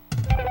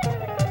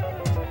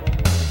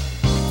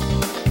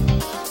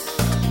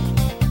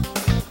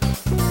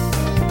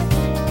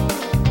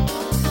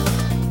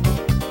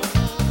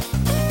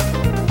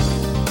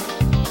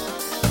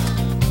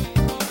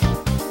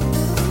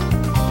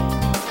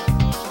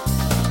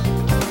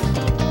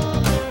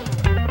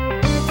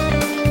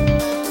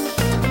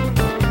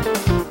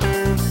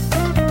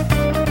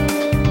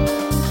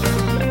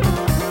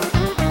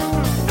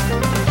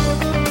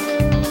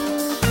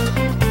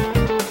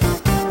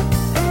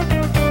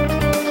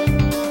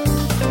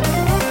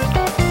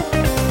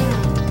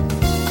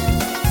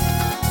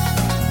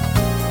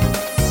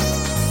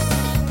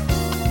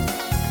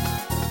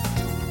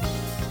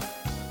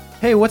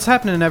Hey, what's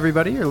happening,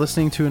 everybody? You're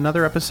listening to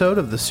another episode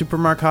of the Super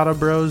Marcato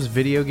Bros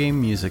Video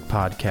Game Music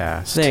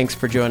Podcast. Thanks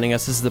for joining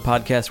us. This is the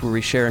podcast where we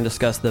share and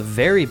discuss the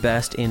very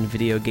best in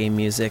video game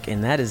music,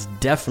 and that is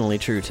definitely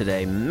true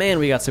today. Man,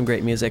 we got some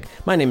great music.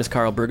 My name is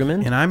Carl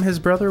Brueggemann. And I'm his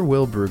brother,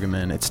 Will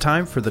Brueggemann. It's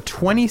time for the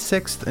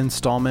 26th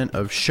installment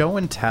of Show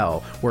and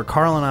Tell, where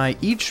Carl and I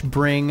each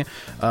bring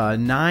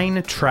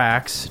 9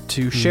 tracks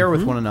to share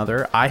with one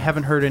another. I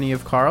haven't heard any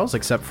of Carl's,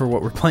 except for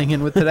what we're playing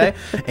in with today,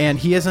 and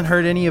he hasn't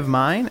heard any of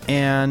mine,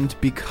 and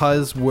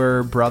because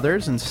we're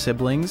brothers and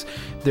siblings,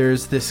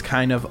 there's this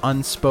kind of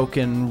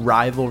unspoken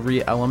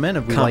rivalry element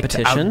of we like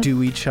to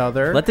outdo each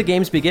other. Let the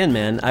games begin,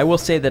 man. I will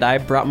say that I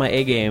brought my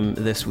A game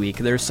this week.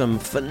 There's some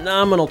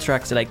phenomenal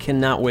tracks that I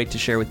cannot wait to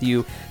share with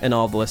you and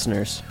all the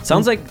listeners.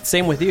 Sounds like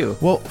same with you.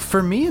 Well,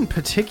 for me in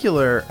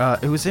particular,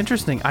 it was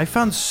interesting. I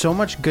found so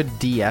much good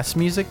DS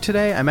music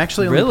today. I'm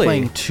actually only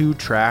playing 2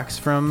 tracks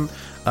from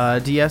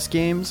DS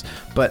games,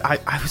 but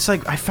I was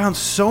like, I found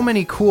so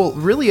many cool,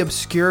 really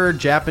obscure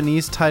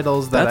Japanese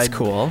titles that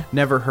I'd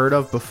never heard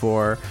of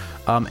before.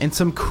 And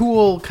some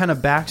cool kind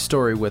of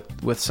backstory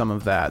with some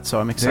of that. So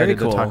I'm excited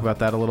to talk about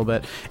that a little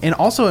bit. And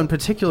also in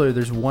particular,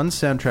 there's one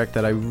soundtrack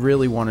that I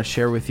really want to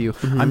share with you.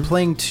 I'm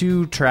playing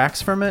 2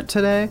 tracks from it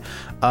today,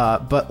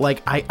 but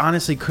like I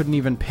honestly couldn't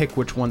even pick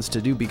which ones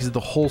to do because the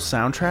whole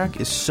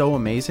soundtrack is so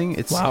amazing.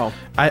 It's wow.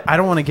 I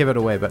don't want to give it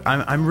away, but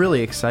I'm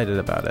really excited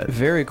about it.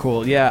 Very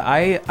cool. Yeah,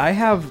 I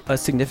have a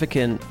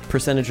significant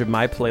percentage of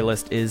my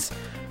playlist is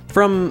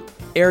from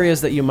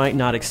areas that you might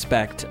not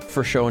expect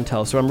for show and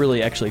tell, so I'm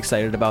really actually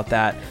excited about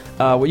that.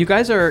 What you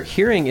guys are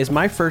hearing is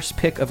my first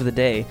pick of the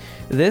day.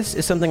 This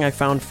is something I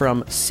found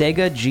from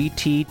Sega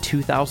GT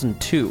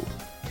 2002.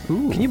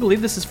 Ooh. Can you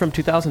believe this is from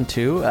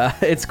 2002?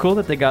 It's cool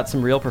that they got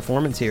some real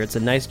performance here. It's a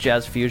nice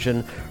jazz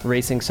fusion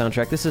racing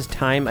soundtrack. This is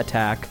Time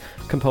Attack,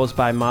 composed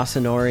by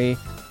Masanori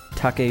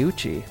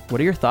Takeuchi.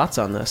 What are your thoughts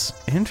on this?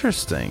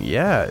 Interesting.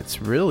 Yeah,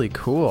 it's really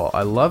cool.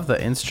 I love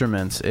the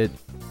instruments. It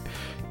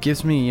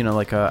gives me,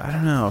 like a, I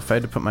don't know, if I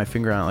had to put my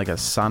finger on it, like a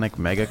Sonic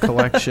Mega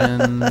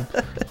Collection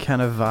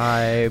kind of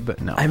vibe.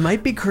 No. I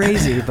might be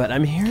crazy, but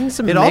I'm hearing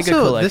some Mega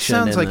Collection. This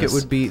sounds like it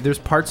would be, there's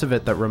parts of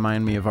it that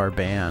remind me of our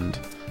band.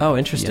 Oh,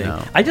 interesting.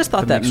 I just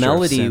thought that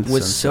melody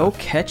was so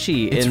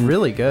catchy. It's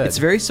really good. It's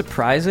very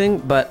surprising,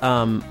 but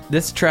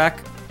this track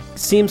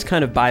seems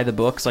kind of by the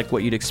books, like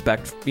what you'd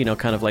expect,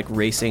 kind of like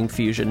racing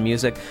fusion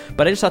music.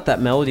 But I just thought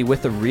that melody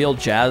with the real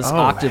jazz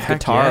octave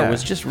guitar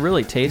was just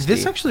really tasty.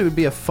 This actually would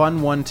be a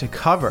fun one to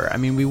cover. I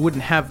mean, we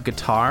wouldn't have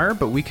guitar,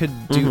 but we could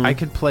do. I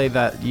could play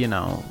that,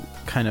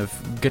 kind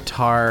of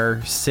guitar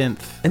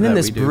synth. And then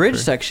this bridge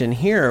section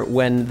here,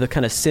 when the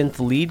kind of synth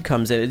lead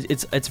comes in,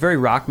 it's very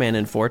Rockman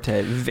and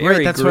Forte. Very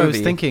right. That's groovy. What I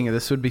was thinking.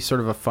 This would be sort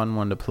of a fun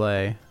one to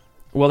play.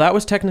 Well, that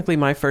was technically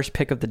my first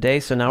pick of the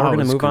day, so now we're going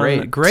to move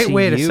on. Great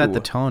way to set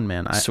the tone,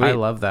 man. I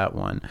love that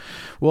one.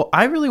 Well,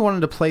 I really wanted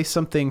to play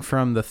something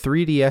from the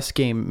 3DS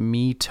game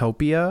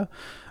Miitopia.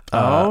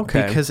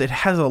 Because it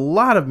has a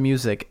lot of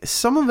music.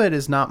 Some of it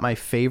is not my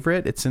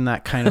favorite. It's in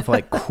that kind of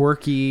like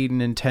quirky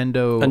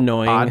Nintendo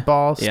annoying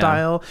oddball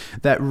style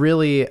that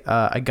really,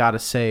 I gotta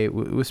say,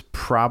 was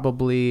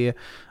probably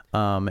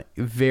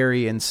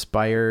very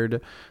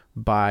inspired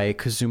by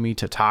Kazumi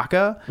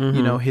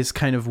Totaka, his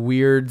kind of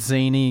weird,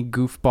 zany,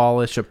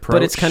 goofballish approach.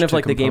 But it's kind of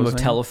like the game of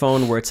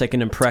Telephone, where it's like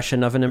an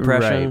impression of an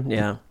impression. Right.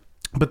 Yeah.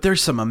 But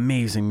there's some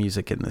amazing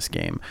music in this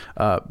game.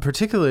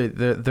 Particularly,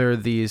 there are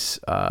these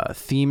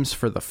themes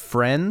for the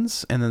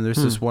friends, and then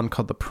there's this one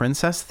called the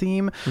princess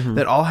theme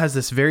that all has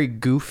this very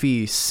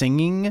goofy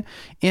singing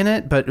in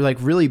it, but like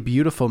really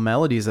beautiful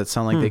melodies that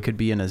sound like they could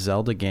be in a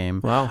Zelda game.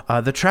 Wow.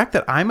 The track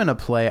that I'm going to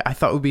play, I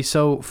thought would be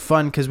so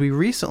fun because we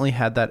recently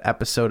had that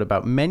episode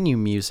about menu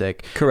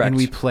music. Correct. And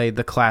we played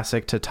the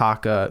classic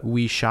Totaka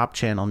Wii Shop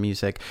Channel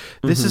music.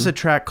 This is a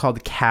track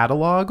called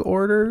Catalog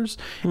Orders,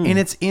 and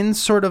it's in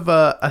sort of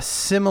a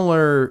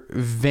similar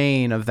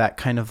vein of that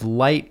kind of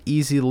light,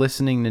 easy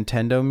listening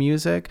Nintendo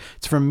music.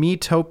 It's from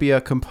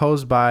Miitopia,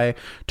 composed by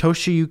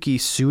Toshiyuki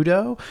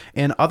Sudo,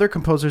 and other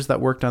composers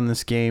that worked on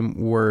this game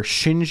were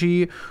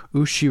Shinji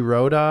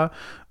Ushiroda,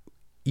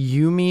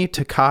 Yumi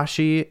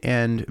Takashi,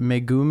 and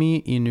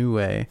Megumi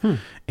Inoue.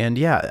 And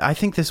yeah, I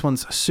think this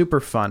one's super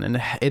fun,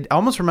 and it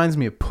almost reminds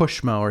me of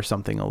Pushmo or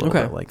something a little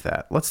bit like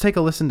that. Let's take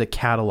a listen to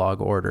Catalog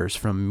Orders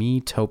from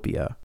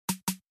Miitopia.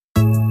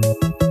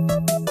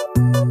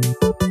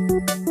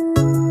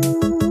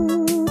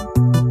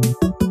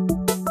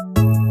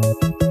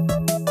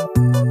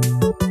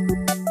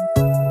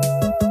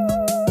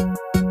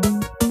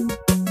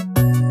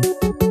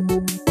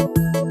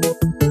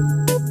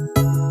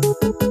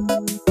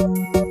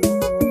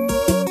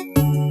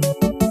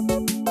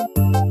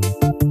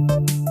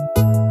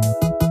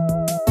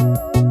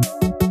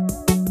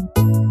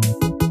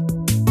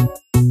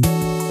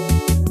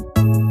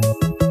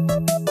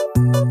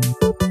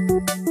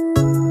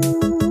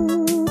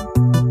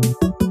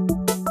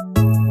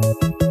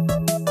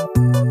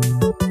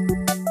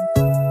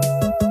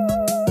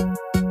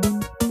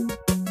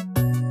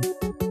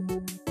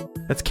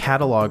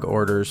 catalog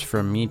orders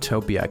from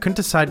Miitopia. I couldn't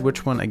decide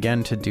which one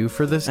again to do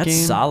for this game. That's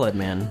solid,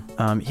 man.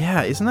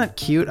 Yeah, isn't that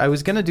cute? I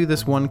was gonna do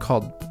this one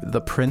called the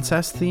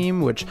Princess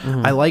Theme, which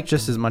I like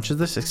just as much as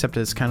this, except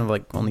it's kind of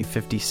like only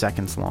 50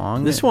 seconds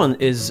long. This one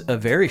is a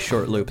very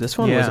short loop. This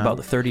one was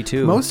about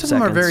 32 Most of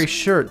them are seconds. very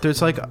short.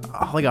 There's like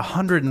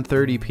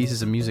 130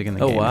 pieces of music in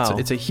the game. Wow.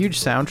 It's a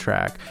huge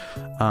soundtrack.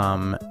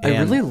 I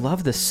really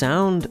love the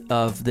sound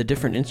of the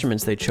different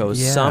instruments they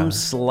chose. Yeah. Some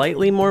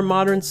slightly more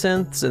modern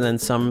synths, and then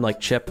some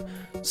like chip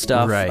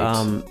stuff. Right.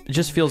 It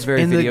just feels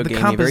very and video the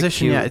gamey,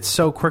 composition, very cute. it's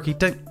so quirky.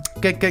 It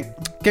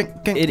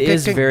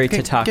is very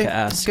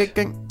Tataka-esque.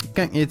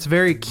 It's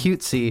very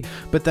cutesy,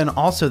 but then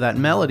also that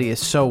melody is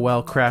so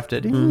well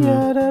crafted.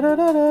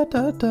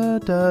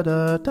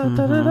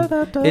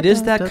 It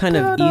is that kind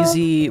of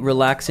easy,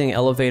 relaxing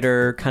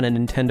elevator kind of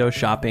Nintendo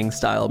shopping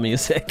style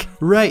music.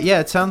 Right, yeah,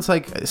 it sounds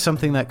like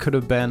something that could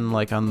have been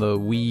like on the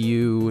Wii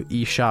U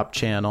eShop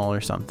channel or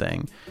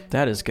something.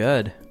 That is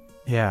good.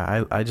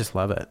 Yeah, I just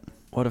love it.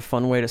 What a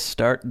fun way to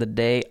start the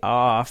day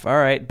off. All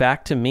right,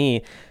 back to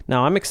me.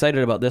 Now, I'm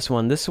excited about this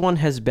one. This one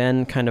has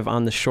been kind of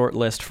on the short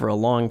list for a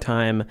long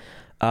time.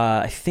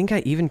 I think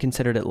I even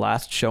considered it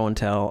last show and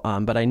tell,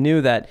 but I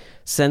knew that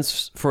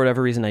since, for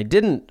whatever reason, I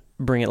didn't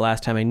bring it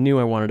last time, I knew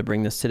I wanted to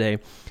bring this today.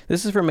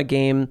 This is from a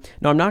game.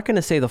 No, I'm not going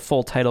to say the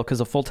full title because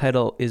the full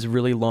title is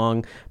really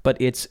long, but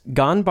it's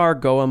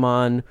Ganbar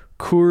Goemon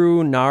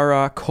Kuru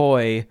Nara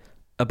Koi,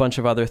 a bunch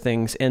of other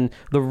things. And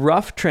the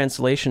rough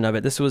translation of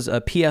it, this was a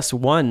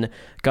PS1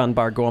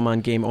 Ganbar Goemon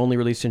game only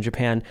released in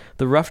Japan.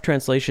 The rough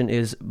translation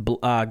is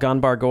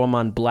Ganbar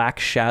Goemon Black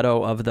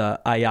Shadow of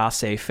the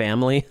Ayase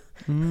family.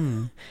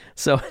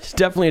 So it's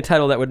definitely a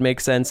title that would make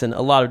sense in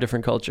a lot of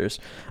different cultures.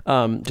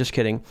 Just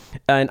kidding.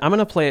 And I'm going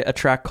to play a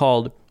track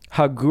called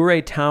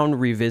Hagure Town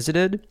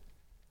Revisited.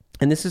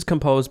 And this is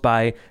composed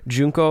by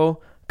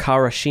Junko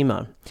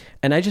Karashima.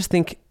 And I just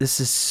think this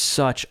is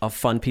such a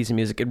fun piece of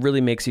music. It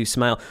really makes you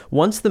smile.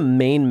 Once the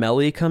main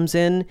melody comes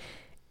in,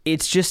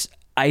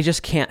 I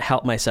just can't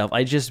help myself.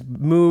 I just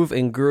move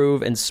and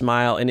groove and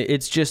smile, and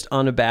it's just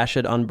unabashed,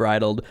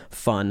 unbridled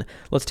fun.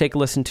 Let's take a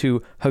listen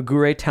to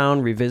Hagure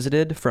Town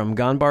Revisited from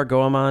Ganbar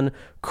Goemon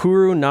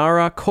Kuru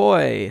Nara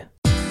Koi.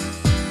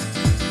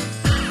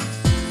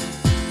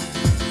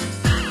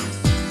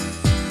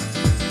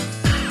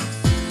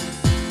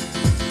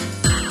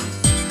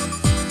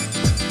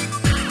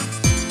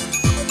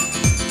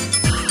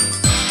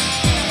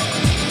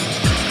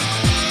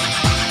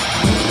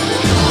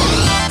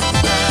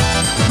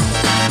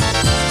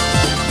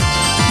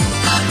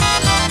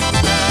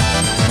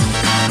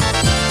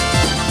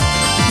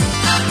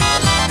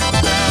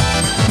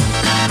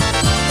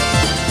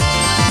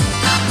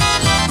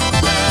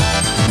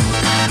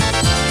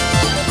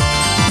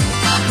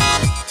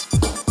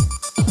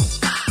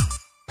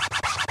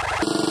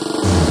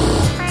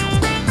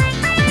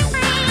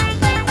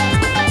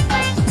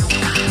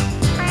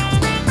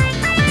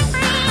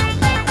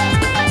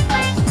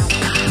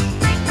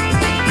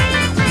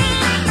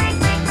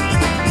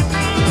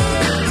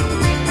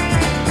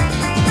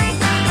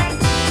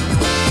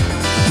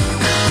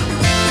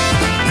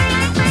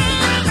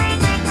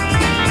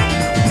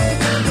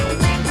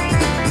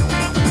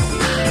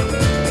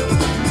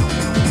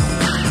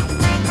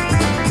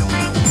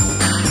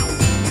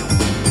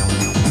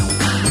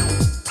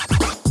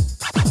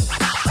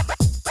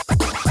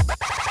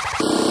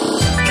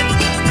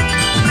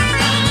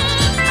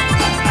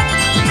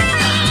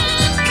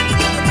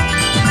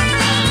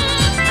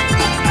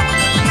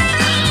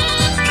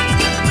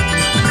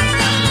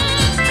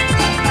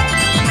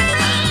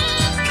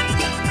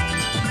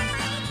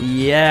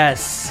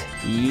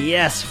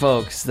 Yes,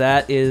 folks,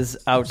 that is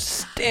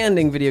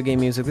outstanding video game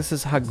music. This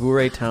is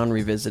Hagure Town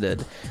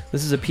Revisited.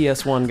 This is a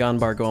PS1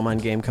 Ganbar Goemon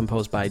game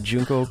composed by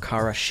Junko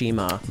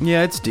Karashima.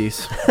 Yeah, it's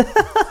decent.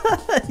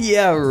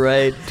 Yeah,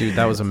 right. Dude,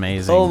 that was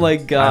amazing. Oh my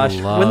gosh.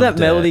 When that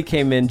melody it.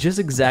 came in, just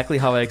exactly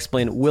how I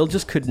explained it, Will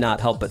just could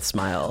not help but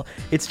smile.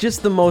 It's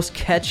just the most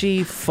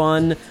catchy,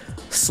 fun,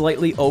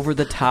 slightly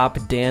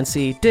over-the-top,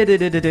 dancey,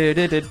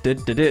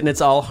 and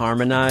it's all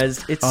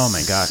harmonized. It's oh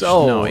my gosh.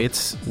 so no,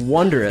 it's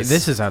wondrous.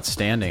 This is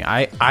outstanding.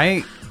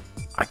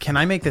 Can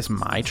I make this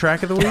my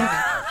track of the week?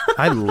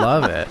 I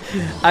love it.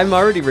 I'm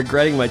already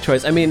regretting my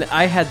choice. I mean,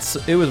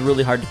 it was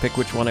really hard to pick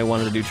which one I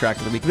wanted to do track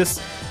of the week.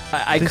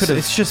 I could have.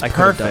 It's just I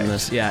perfect. done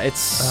this. Yeah, it's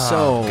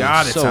so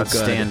it's so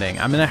outstanding.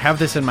 Good. I'm gonna have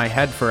this in my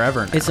head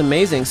forever now. It's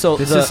amazing. So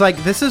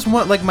this is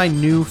what like my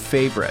new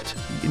favorite.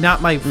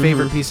 Not my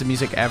favorite piece of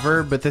music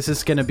ever, but this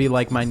is gonna be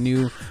like my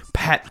new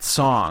pet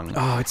song.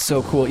 Oh, it's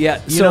so cool.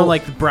 Yeah, you know,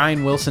 like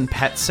Brian Wilson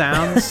pet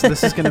sounds.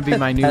 This is gonna be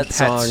my new pet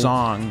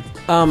song.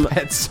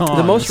 Pet song.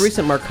 The most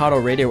recent Mercado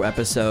Radio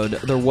episode,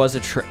 there was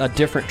a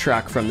different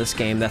track from this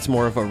game that's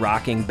more of a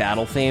rocking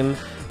battle theme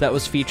that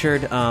was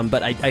featured,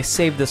 but I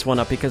saved this one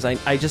up because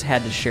I just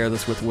had to share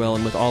this with Will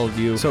and with all of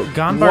you. So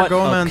Ganbar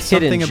Goemon,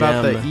 something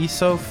about the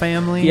Iso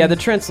family? Yeah, the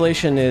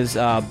translation is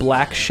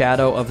Black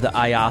Shadow of the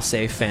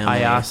Ayase family.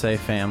 Ayase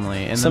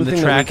family. And something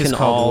then the track that we can is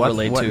called all what,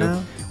 relate what to.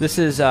 Now? This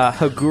is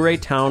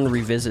Hagure Town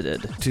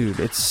Revisited.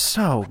 Dude, it's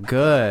so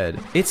good.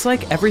 It's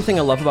like everything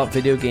I love about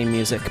video game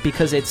music,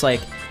 because it's like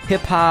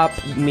hip-hop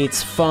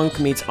meets funk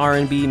meets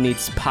R&B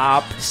meets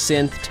pop,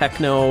 synth,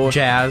 techno.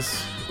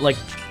 Jazz. Like,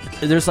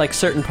 there's like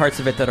certain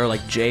parts of it that are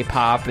like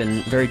J-pop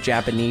and very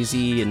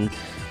Japanesey, and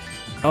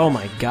oh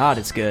my god,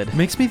 it's good. It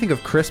makes me think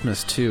of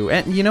Christmas, too.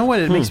 And you know what?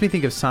 It makes me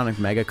think of Sonic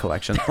Mega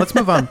Collection. Let's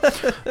move on.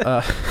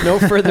 No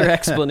further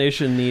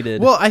explanation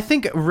needed. Well, I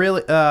think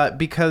really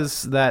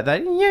because that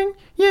that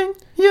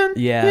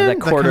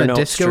quarter that note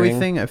disco-y string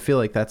thing, I feel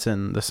like that's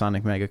in the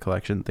Sonic Mega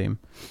Collection theme.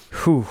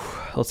 Whew.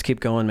 Let's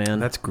keep going, man.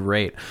 That's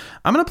great.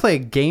 I'm going to play a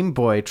Game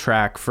Boy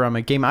track from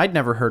a game I'd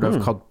never heard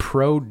of called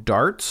Pro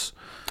Darts.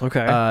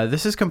 Okay.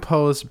 This is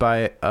composed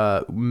by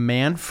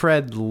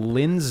Manfred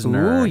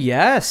Linzner. Ooh,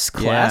 yes.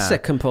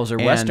 Classic composer,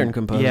 Western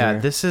composer. Yeah,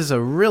 this is a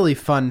really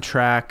fun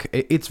track.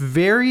 It's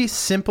very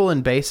simple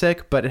and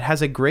basic, but it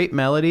has a great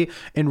melody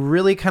and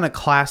really kind of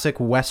classic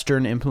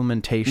Western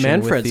implementation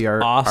Manfred's with the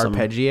awesome.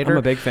 arpeggiator. I'm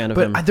a big fan of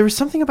him. But there was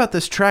something about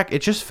this track.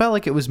 It just felt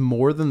like it was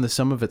more than the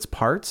sum of its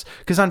parts.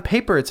 Because on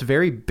paper, it's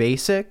very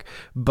basic,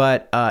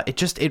 but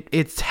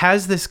it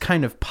has this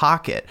kind of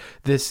pocket,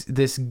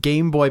 this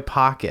Game Boy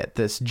pocket,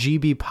 this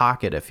GB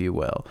pocket, if you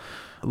will.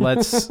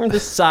 Let's the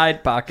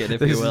side pocket, if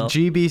you will.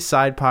 GB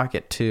side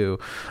pocket 2.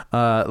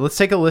 Let's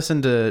take a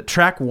listen to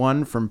track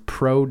 1 from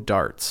Pro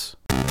Darts.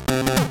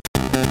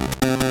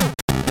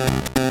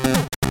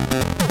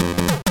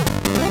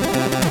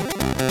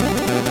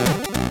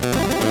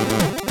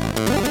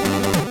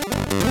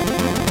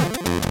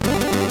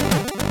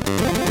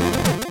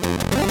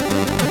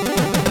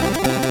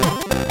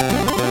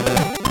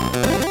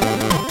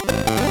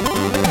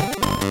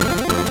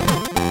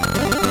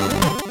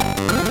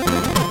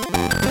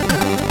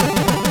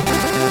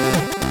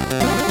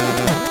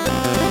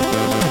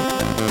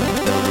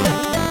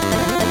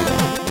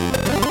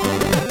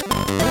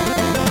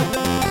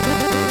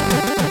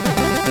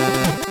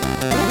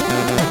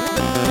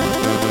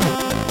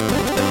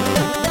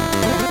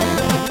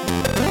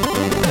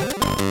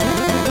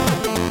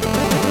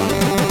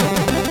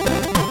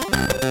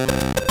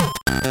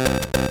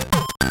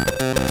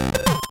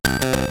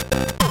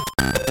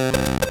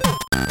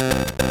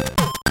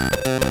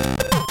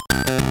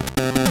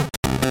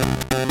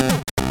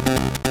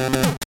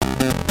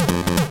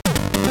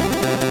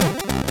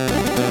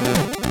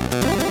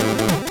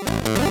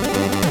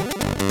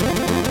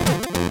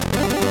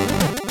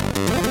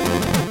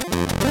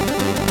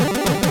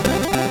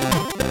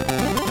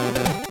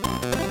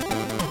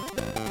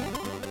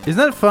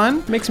 Isn't that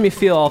fun? Makes me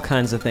feel all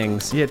kinds of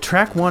things. Yeah,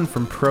 track 1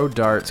 from Pro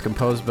Darts,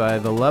 composed by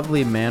the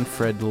lovely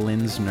Manfred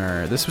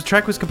Linzner. This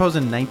track was composed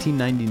in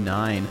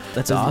 1999.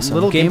 That's awesome.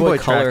 Little Game Boy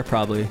Color, track.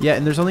 Probably. Yeah,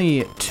 and there's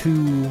only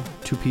two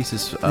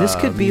pieces. This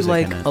could be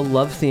like a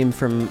love theme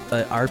from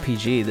an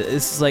RPG.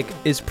 This is like,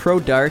 is Pro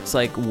Darts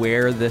like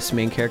where this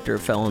main character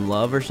fell in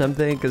love or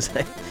something? Because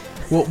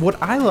well,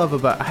 what I love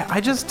about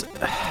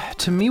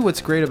to me,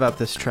 what's great about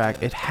this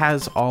track, it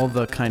has all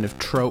the kind of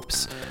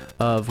tropes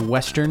of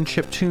Western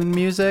chiptune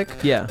music.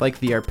 Yeah. Like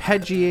the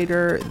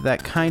arpeggiator,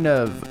 that kind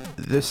of,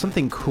 there's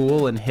something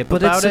cool and hip about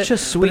it. But it's such a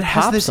sweet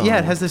pop song. Yeah,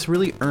 it has this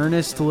really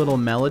earnest little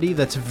melody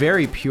that's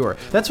very pure.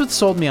 That's what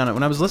sold me on it.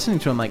 When I was listening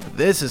to it, I'm like,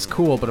 this is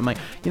cool. But I'm like,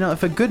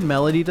 if a good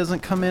melody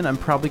doesn't come in, I'm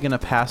probably going to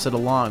pass it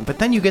along. But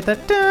then you get that.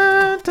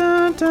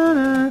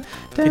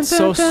 It's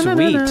so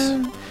sweet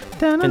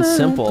and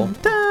simple.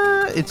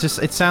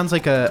 It sounds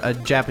like a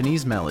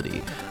Japanese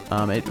melody.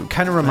 It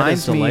kind of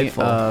reminds me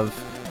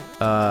of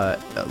a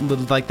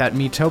little like that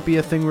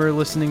Miitopia thing we were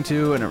listening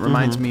to, and it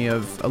reminds me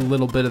of a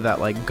little bit of that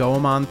like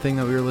Goemon thing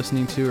that we were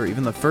listening to, or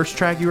even the first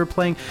track you were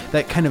playing.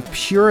 That kind of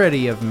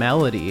purity of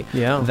melody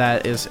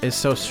that is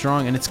so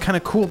strong, and it's kind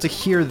of cool to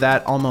hear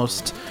that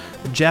almost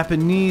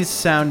Japanese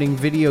sounding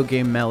video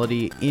game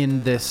melody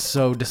in this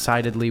so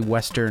decidedly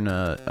Western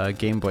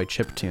Game Boy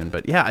chiptune.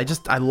 But yeah,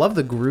 I love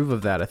the groove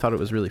of that. I thought it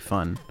was really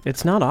fun.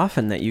 It's not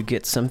often that you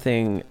get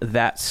something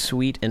that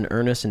sweet and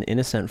earnest and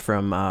innocent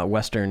from a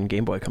Western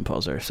Game Boy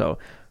composer. So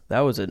that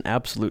was an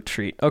absolute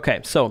treat.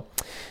 Okay, so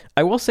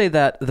I will say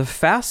that the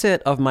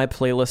facet of my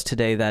playlist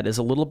today that is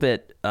a little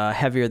bit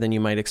heavier than you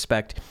might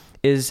expect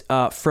is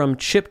from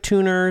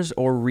chiptuners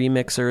or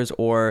remixers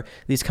or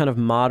these kind of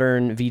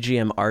modern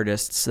VGM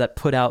artists that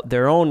put out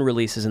their own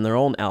releases and their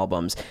own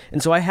albums.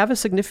 And so I have a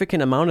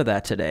significant amount of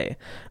that today.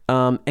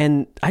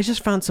 And I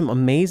just found some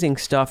amazing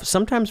stuff,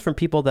 sometimes from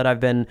people that I've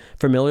been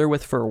familiar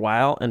with for a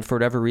while and for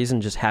whatever reason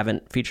just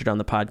haven't featured on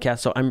the podcast.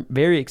 So I'm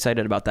very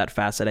excited about that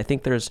facet. I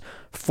think there's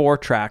 4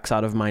 tracks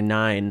out of my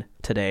 9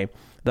 today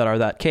that are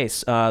that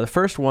case. The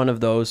first one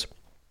of those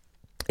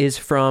is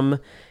from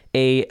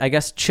I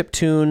guess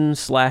chiptune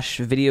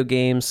 / video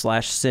game /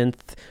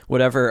 synth,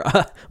 whatever,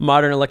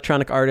 modern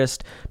electronic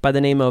artist by the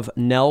name of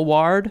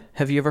Nelward.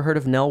 Have you ever heard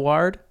of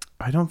Nelward?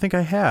 I don't think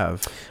I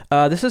have.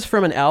 This is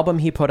from an album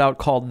he put out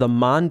called The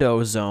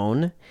Mondo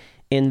Zone.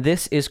 and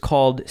this is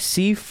called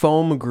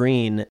Seafoam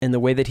Green, and the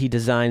way that he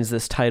designs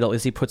this title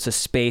is he puts a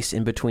space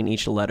in between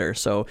each letter,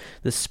 so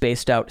the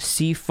spaced out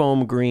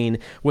Seafoam Green.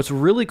 What's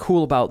really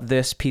cool about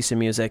this piece of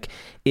music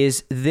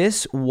is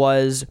this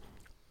was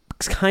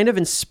kind of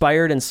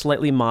inspired and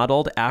slightly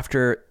modeled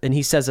after, and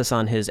he says this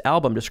on his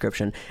album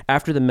description,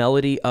 after the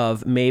melody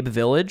of Mabe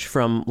Village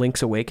from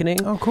Link's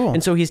Awakening. Oh, cool.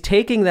 And so he's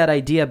taking that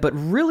idea, but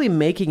really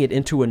making it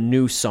into a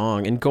new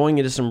song and going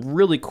into some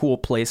really cool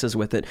places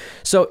with it.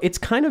 So it's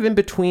kind of in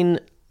between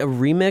a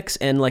remix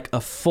and like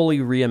a fully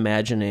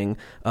reimagining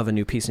of a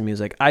new piece of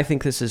music. I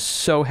think this is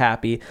so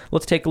happy.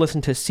 Let's take a listen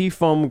to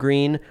Seafoam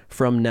Green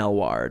from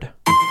Nelward.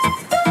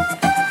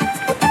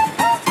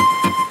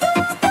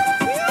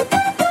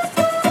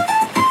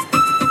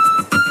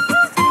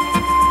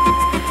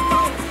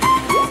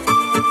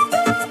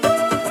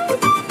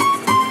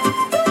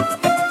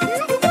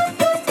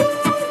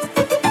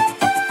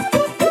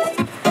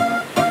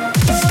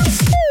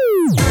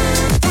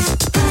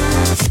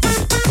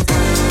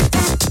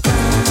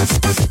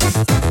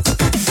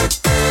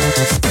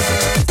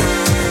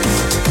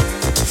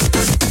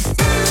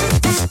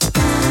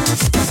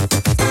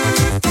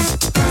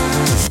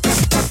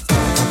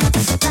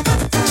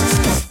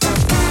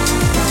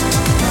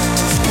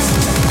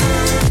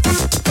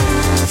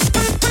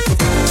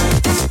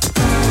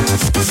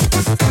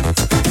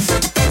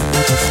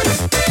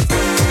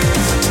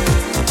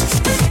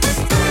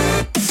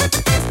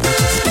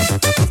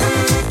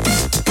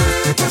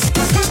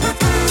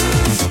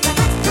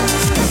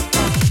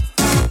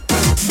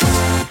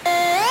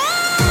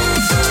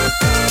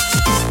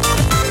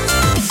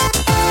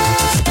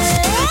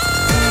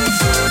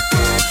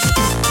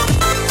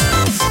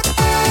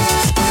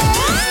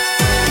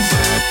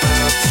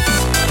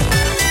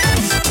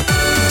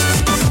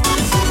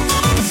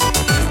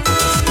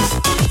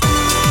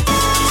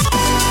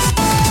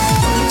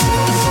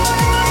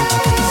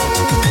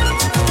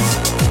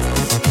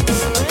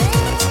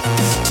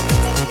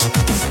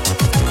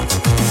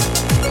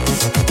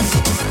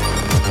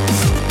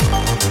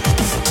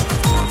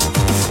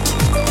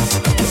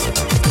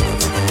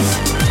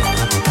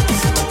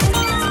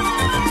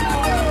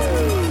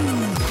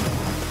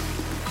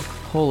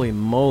 Holy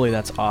moly,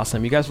 that's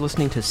awesome. You guys are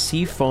listening to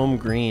Seafoam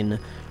Green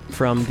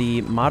from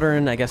the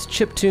modern, I guess,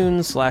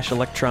 chiptune /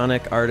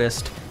 electronic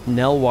artist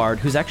Nelward,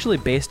 who's actually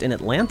based in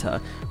Atlanta,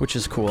 which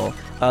is cool.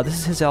 This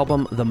is his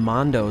album, The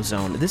Mondo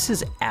Zone. This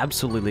is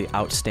absolutely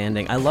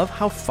outstanding. I love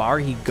how far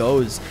he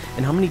goes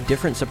and how many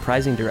different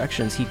surprising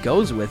directions he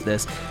goes with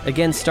this.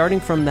 Again, starting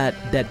from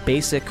that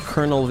basic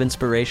kernel of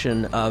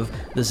inspiration of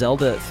the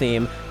Zelda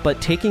theme,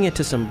 but taking it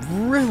to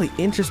some really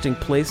interesting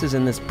places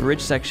in this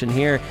bridge section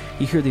here.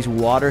 You hear these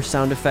water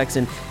sound effects,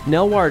 and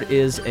Nelward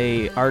is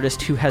a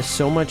artist who has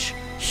so much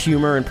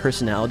humor and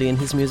personality in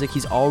his music.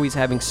 He's always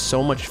having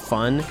so much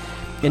fun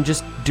and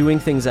just doing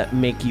things that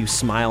make you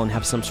smile and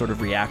have some sort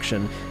of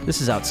reaction.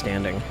 This is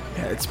outstanding.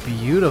 Yeah, it's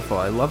beautiful.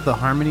 I love the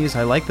harmonies.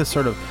 I like the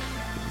sort of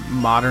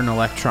modern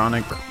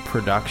electronic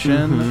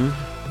production,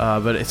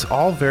 but it's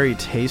all very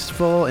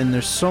tasteful, and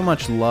there's so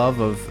much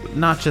love of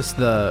not just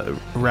the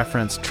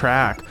reference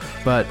track,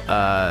 but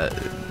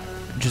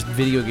just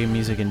video game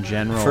music in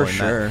general. For and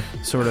sure.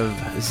 That sort of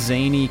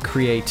zany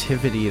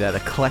creativity, that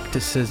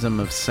eclecticism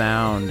of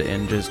sound,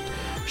 and just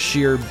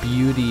sheer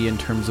beauty in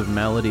terms of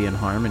melody and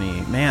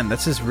harmony. Man,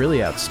 this is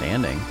really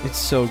outstanding. It's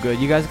so good.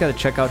 You guys got to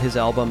check out his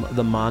album,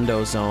 The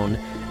Mondo Zone,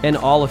 and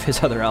all of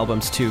his other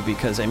albums too,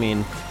 because I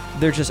mean,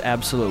 they're just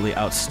absolutely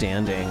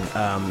outstanding.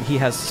 He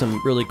has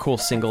some really cool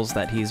singles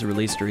that he's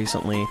released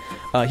recently.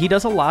 He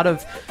does a lot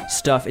of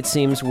stuff, it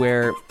seems,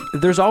 where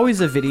there's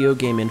always a video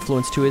game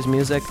influence to his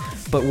music,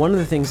 but one of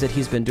the things that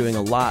he's been doing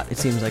a lot, it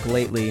seems like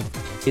lately,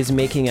 is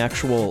making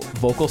actual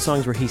vocal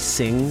songs where he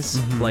sings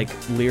like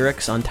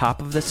lyrics on top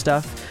of this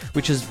stuff,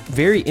 which is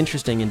very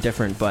interesting and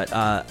different, but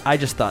I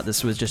just thought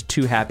this was just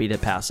too happy to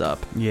pass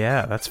up.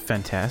 Yeah, that's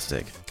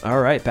fantastic. All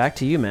right, back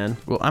to you, man.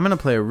 Well, I'm going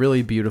to play a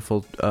really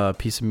beautiful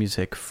piece of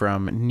music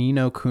from Ni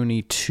no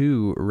Kuni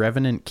 2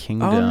 Revenant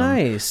Kingdom. Oh,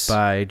 nice.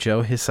 By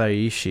Joe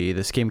Hisaishi.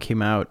 This game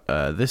came out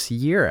this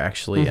year,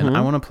 actually, and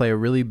I want to play a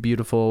really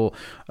beautiful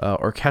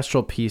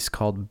orchestral piece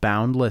called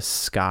Boundless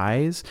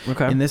Skies.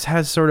 Okay. And this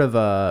has sort of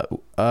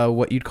a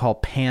what you'd call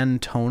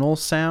pantonal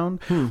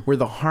sound, where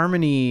the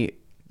harmony,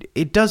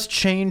 it does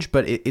change,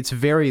 but it's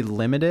very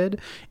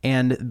limited,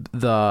 and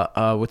the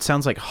what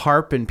sounds like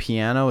harp and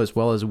piano as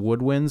well as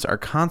woodwinds are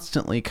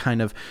constantly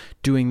kind of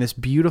doing this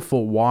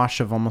beautiful wash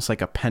of almost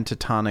like a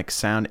pentatonic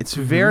sound. It's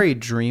very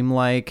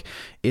dreamlike.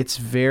 It's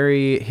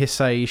very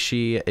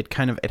Hisaishi.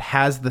 It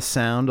has the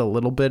sound a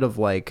little bit of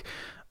like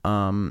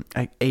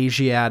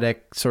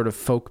Asiatic sort of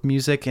folk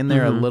music in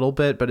there a little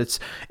bit, but it's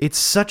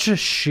such a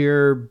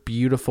sheer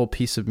beautiful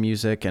piece of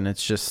music, and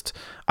it's just,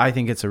 I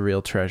think it's a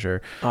real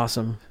treasure.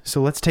 Awesome.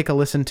 So let's take a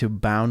listen to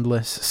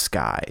Boundless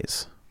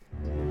Skies.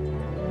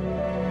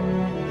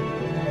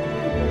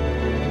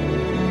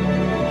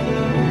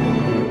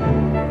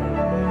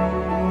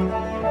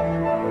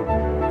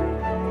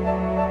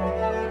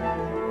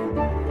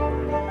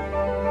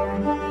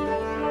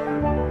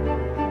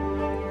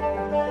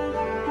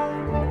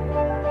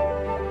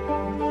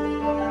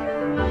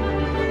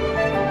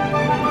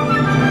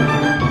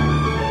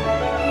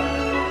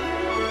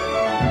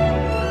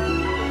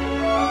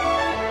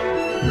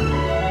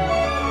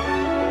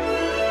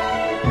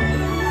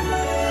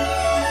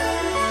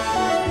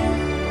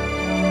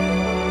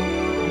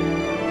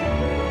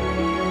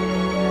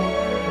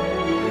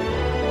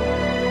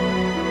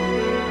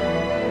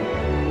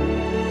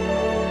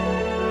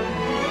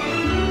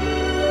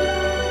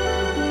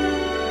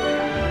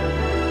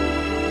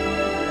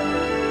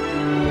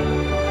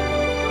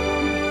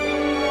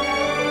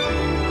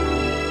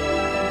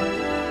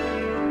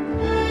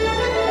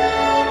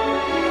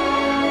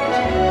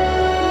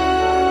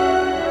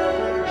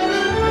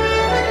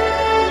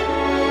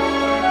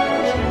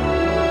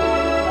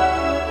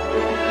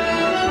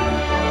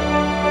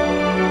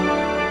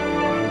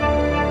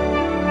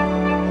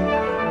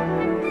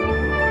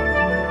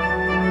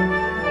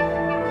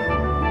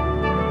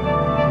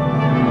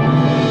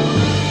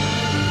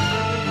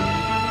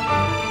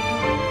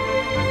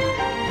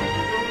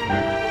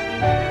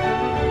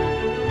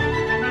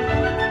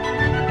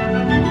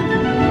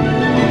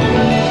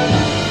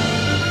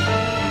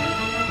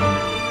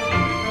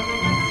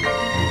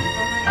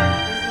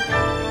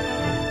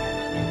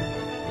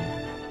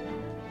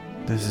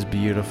 This is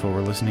beautiful. We're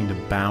listening to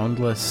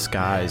Boundless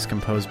Skies,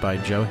 composed by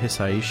Joe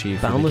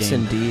Hisaishi. Boundless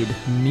indeed.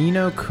 Ni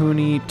no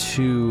Kuni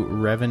 2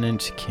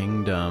 Revenant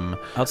Kingdom.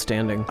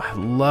 Outstanding. I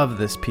love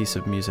this piece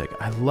of music.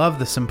 I love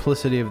the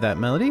simplicity of that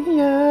melody.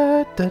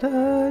 Yeah, da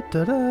da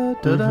da da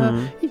da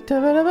da.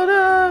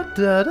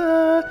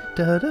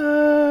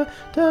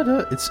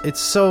 It's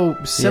so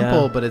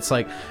simple, but it's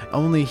like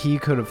only he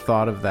could have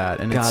thought of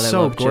that, and it's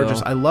so gorgeous.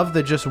 Joe. I love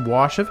the just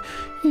wash of.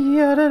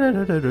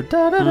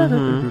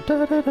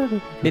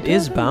 It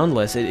is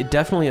boundless. It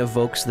definitely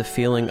evokes the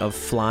feeling of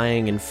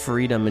flying and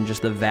freedom and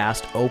just the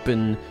vast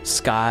open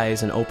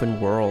skies and open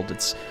world.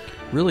 It's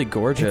really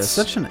gorgeous. It's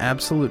such an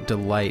absolute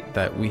delight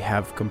that we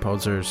have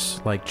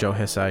composers like Joe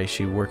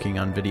Hisaishi working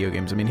on video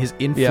games. I mean, his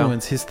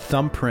influence, his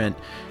thumbprint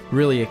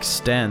really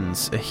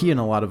extends. He and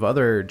a lot of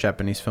other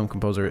Japanese film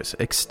composers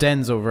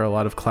extends over a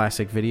lot of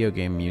classic video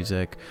game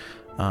music.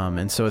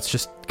 And so it's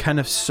just kind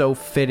of so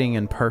fitting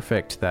and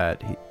perfect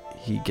that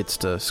he gets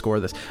to score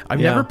this.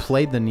 I've never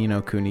played the Ni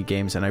no Kuni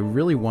games, and I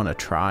really want to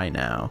try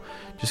now,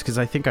 just because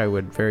I think I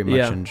would very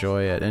much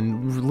enjoy it.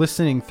 And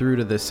listening through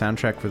to the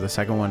soundtrack for the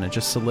second one, it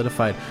just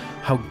solidified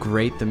how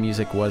great the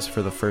music was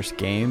for the first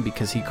game,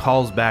 because he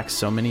calls back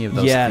so many of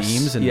those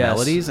themes and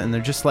melodies, and they're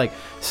just like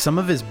some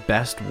of his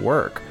best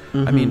work.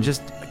 I mean,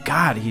 just,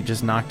 God, he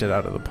just knocked it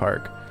out of the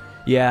park.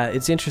 Yeah,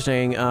 it's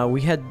interesting.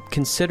 We had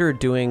considered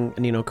doing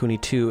Ni no Kuni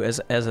 2 as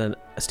a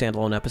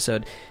standalone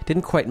episode.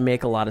 Didn't quite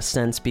make a lot of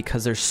sense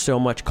because there's so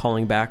much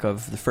calling back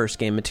of the first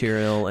game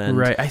material,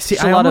 and I see.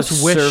 I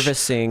almost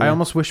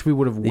wish we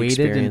would have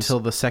waited until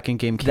the second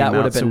game came out,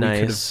 would have been so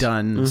nice. We could have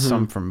done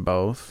some from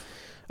both.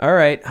 All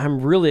right, I'm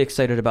really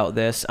excited about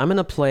this. I'm going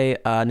to play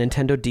a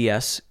Nintendo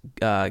DS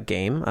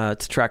game.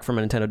 It's a track from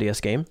a Nintendo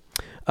DS game.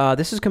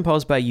 This is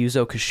composed by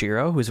Yuzo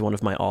Koshiro, who's one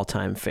of my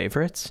all-time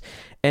favorites.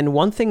 And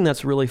one thing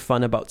that's really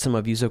fun about some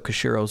of Yuzo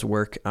Koshiro's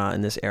work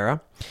in this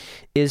era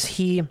is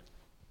he's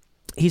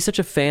such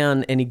a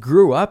fan, and he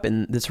grew up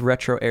in this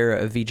retro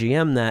era of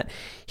VGM, that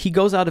he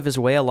goes out of his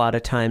way a lot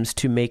of times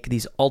to make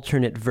these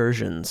alternate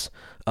versions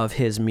of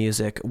his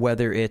music,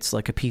 whether it's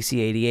like a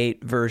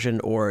PC-88 version,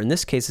 or in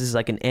this case, this is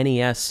like an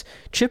NES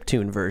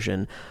chiptune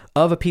version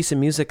of a piece of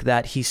music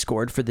that he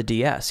scored for the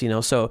DS,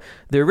 So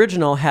the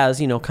original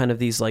has, kind of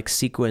these like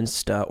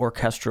sequenced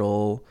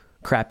orchestral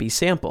crappy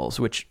samples,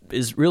 which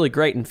is really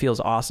great and feels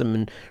awesome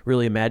and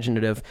really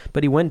imaginative.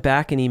 But he went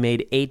back and he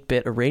made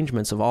 8-bit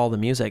arrangements of all the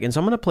music. And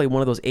so I'm going to play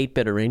one of those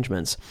 8-bit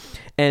arrangements.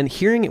 And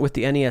hearing it with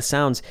the NES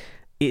sounds,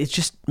 it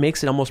just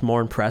makes it almost more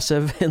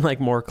impressive and like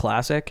more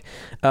classic.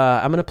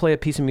 I'm going to play a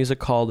piece of music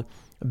called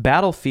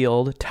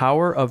Battlefield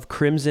Tower of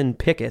Crimson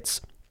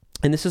Pickets.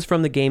 And this is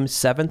from the game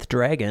Seventh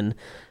Dragon.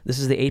 This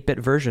is the 8-bit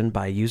version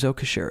by Yuzo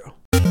Koshiro.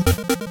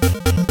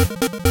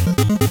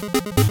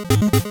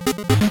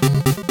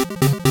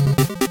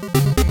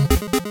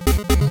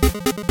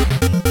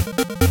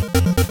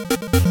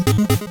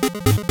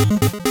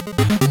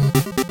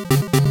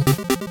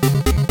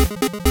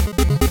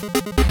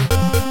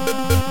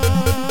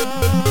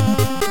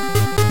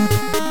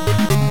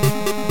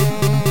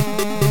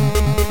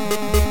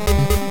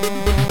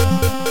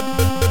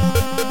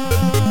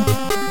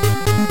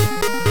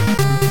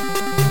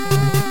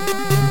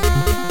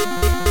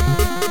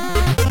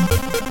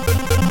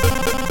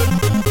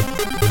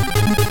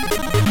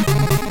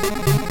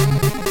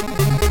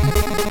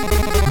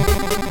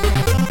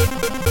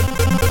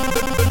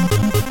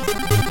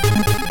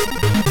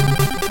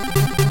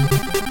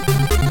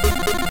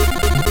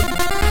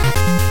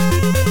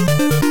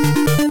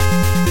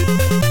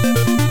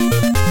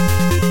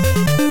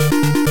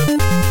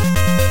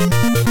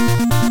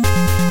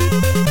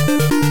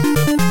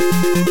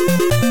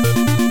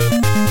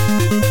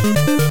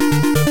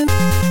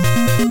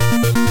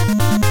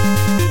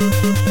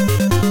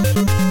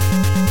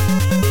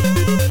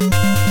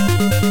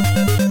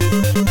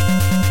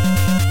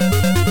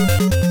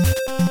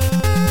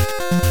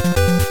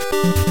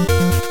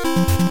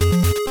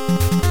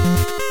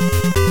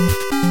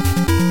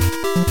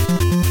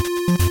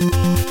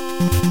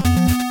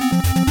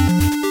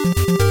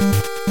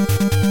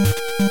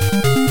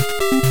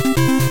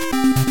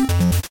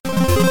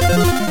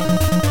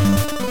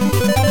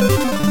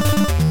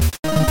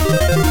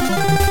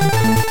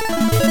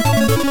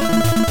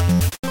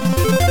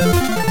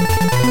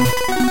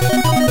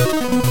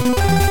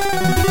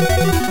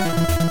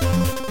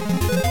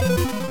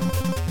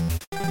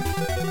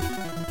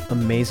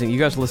 Amazing. You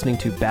guys are listening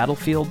to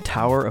Battlefield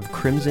Tower of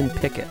Crimson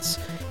Pickets,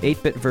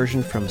 8-bit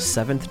version from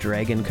Seventh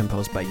Dragon,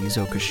 composed by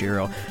Yuzo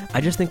Koshiro. I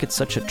just think it's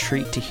such a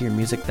treat to hear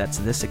music that's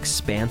this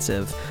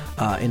expansive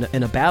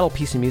in a battle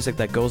piece of music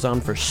that goes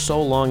on for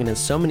so long and in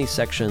so many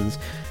sections.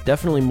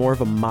 Definitely more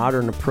of a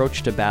modern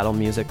approach to battle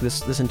music.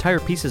 This entire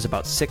piece is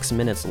about 6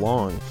 minutes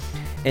long.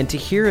 And to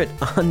hear it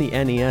on the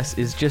NES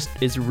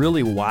is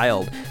really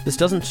wild. This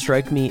doesn't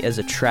strike me as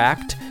a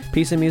tracked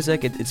piece of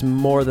music. It's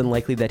more than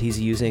likely that he's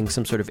using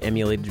some sort of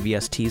emulated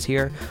VSTs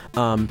here.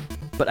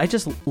 But I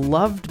just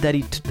loved that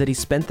he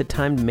spent the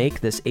time to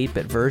make this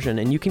 8-bit version,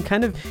 and you can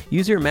kind of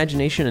use your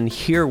imagination and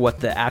hear what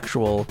the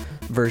actual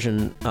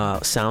version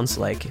sounds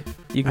like.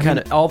 You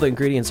can all the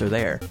ingredients are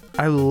there.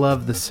 I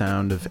love the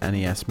sound of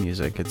NES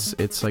music.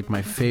 It's like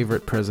my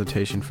favorite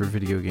presentation for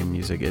video game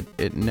music.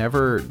 It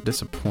never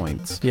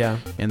disappoints. Yeah.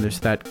 And there's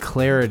that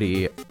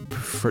clarity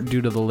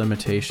due to the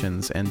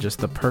limitations and just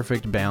the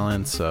perfect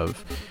balance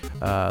of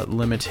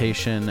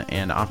limitation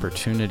and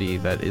opportunity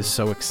that is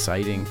so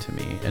exciting to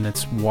me. And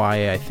it's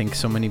why I think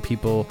so many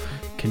people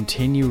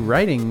continue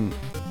writing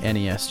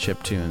NES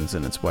chiptunes,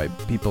 and it's why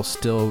people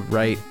still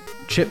write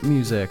chip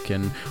music,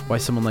 and why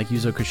someone like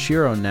Yuzo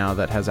Koshiro now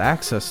that has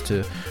access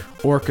to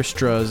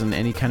orchestras and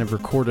any kind of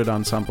recorded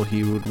ensemble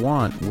he would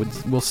want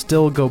will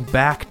still go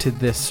back to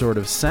this sort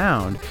of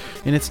sound.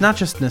 And it's not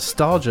just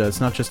nostalgia,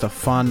 it's not just a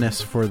fondness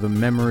for the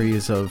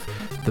memories of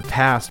the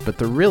past, but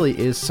there really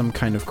is some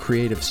kind of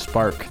creative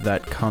spark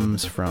that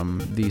comes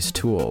from these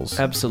tools.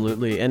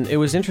 Absolutely. And it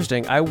was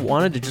interesting. I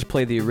wanted to just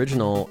play the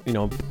original,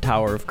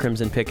 Tower of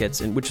Crimson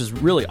Pickets, which is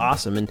really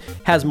awesome and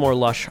has more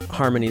lush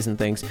harmonies and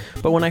things.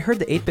 But when I heard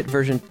the 8-bit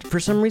version, for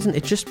some reason,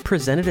 it just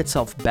presented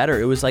itself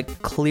better. It was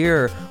like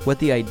clear what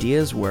the ideas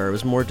were. It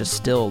was more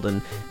distilled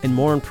and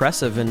more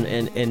impressive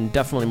and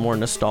definitely more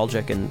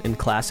nostalgic and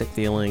classic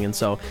feeling. And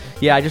so,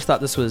 yeah, I just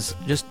thought this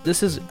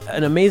is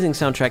an amazing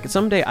soundtrack. And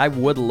someday I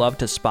would love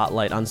to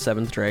spotlight on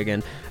Seventh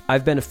Dragon.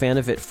 I've been a fan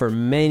of it for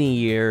many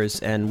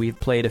years, and we've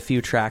played a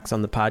few tracks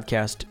on the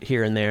podcast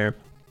here and there.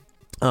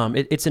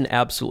 It's an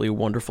absolutely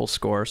wonderful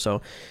score.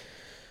 So,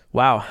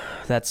 wow,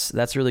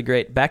 that's really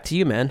great. Back to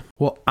you, man.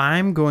 Well,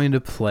 I'm going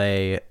to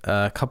play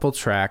a couple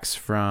tracks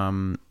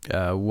from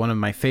one of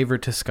my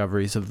favorite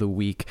discoveries of the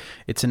week.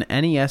 It's an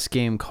NES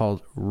game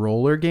called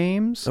Roller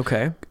Games.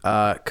 Okay.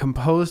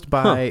 Composed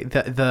by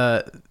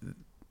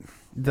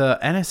the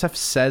NSF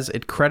says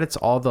it credits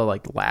all the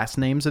last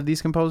names of these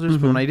composers,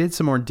 but when I did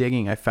some more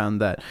digging, I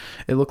found that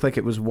it looked like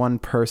it was one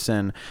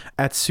person,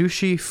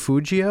 Atsushi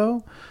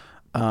Fujio.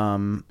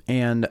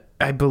 And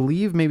I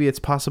believe maybe it's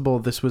possible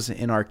this was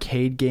an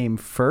arcade game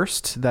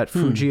first that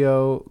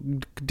Fujio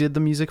did the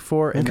music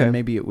for, and then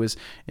maybe it was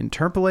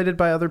interpolated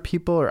by other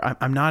people, or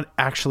I'm not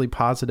actually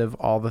positive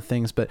all the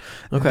things, but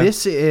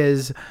this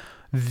is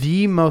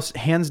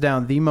hands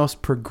down, the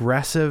most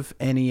progressive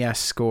NES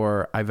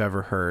score I've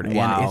ever heard.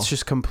 Wow. And it's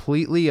just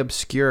completely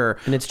obscure.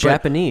 And it's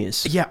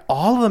Japanese. Yeah,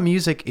 all the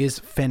music is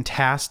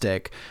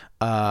fantastic.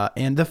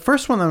 And the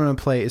first one I'm going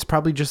to play is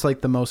probably just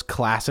the most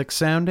classic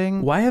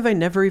sounding. Why have I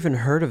never even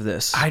heard of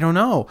this? I don't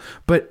know,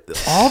 but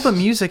all the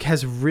music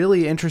has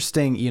really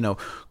interesting,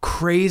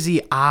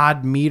 crazy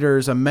odd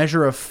meters, a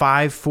measure of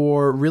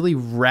 5/4, really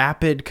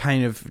rapid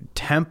kind of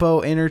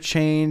tempo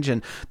interchange,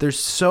 and there's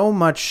so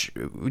much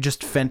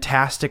just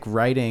fantastic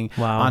writing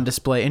on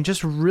display, and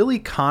just really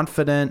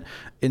confident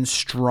and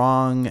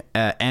strong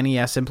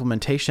NES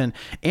implementation.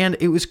 And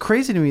it was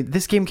crazy to me,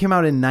 this game came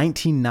out in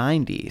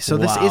 1990, so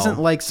this isn't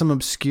like some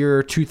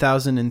obscure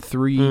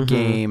 2003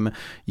 game,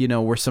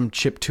 where some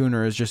chip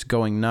tuner is just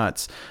going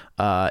nuts.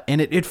 And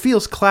it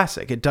feels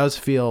classic. It does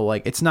feel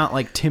like it's not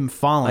like Tim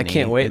Follin. I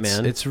can't wait,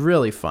 man. It's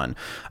really fun.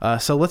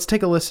 So let's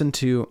take a listen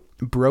to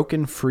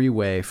Broken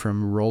Freeway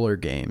from Roller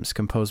Games,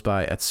 composed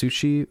by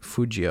Atsushi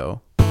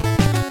Fujio.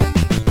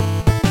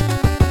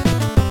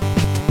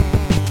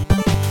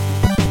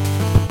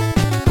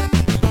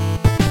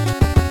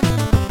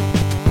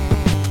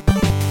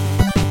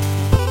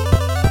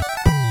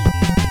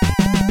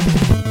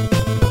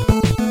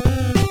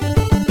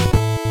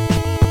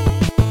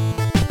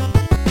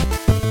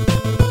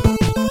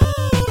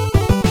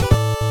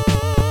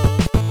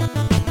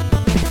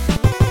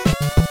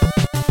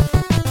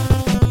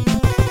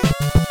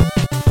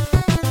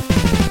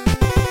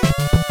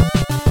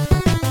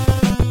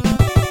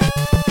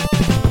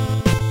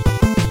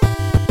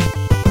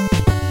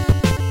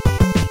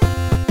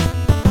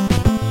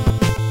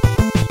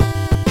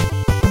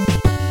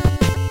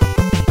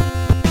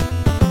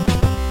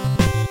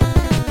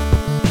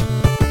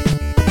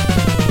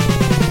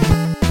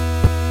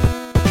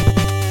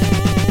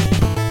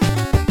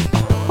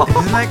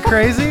 Isn't that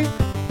crazy?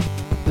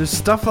 There's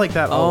stuff like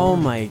that. Oh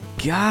my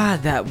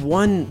god,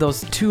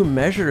 those two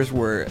measures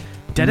were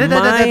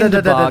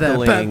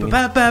mind-boggling.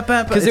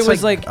 Because it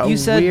was like you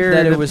said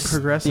that it was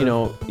progressive.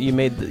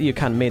 You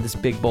kind of made this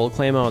big bold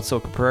claim, it's so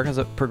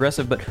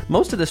progressive. But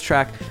most of this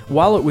track,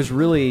 while it was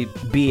really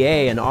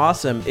BA and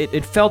awesome,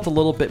 it felt a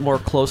little bit more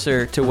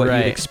closer to what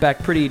you'd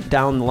expect, pretty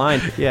down the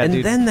line. Yeah,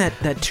 and then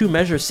that two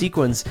measure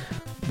sequence.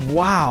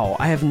 Wow,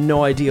 I have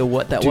no idea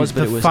what that was,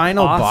 but it was the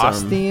final awesome.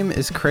 boss theme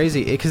is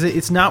crazy because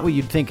it's not what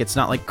you'd think. It's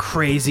not like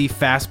crazy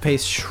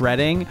fast-paced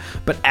shredding,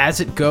 but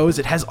as it goes,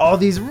 it has all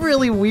these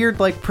really weird,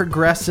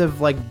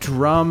 progressive,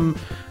 drum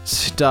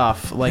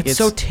stuff. It's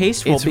so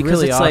tasteful because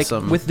really it's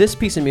awesome. With this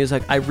piece of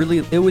music,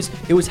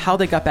 it was how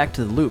they got back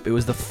to the loop. It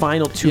was the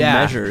final two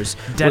measures.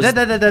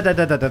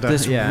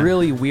 This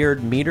really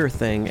weird meter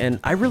thing, and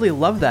I really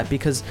love that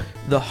because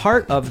the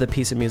heart of the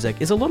piece of music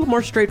is a little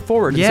more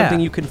straightforward. It's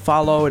something you can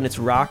follow, and it's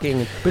rocking.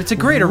 But it's a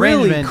great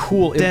really arrangement.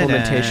 Cool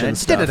implementation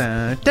stuff.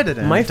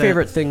 My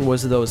favorite thing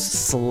was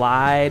those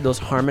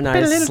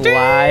harmonized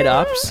slide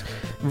ups.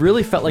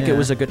 really felt like it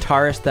was a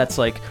guitarist that's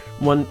like,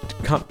 one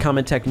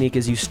common technique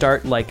is you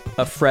start like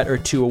a fret or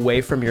two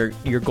away from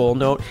your goal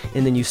note,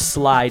 and then you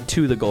slide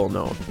to the goal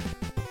note.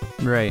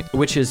 Right.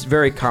 Which is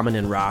very common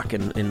in rock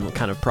and in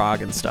kind of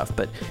prog and stuff.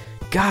 But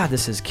God,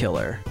 this is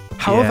killer.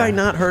 How have I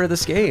not heard of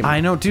this game?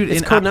 I know, dude.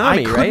 It's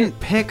Konami, right?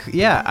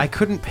 I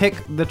couldn't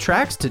pick the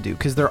tracks to do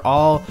because they're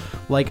all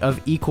like of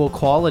equal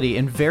quality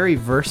and very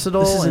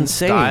versatile. This is in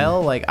insane.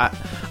 Style. Like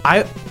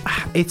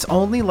it's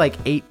only like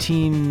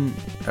 18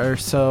 or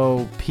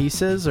so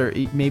pieces, or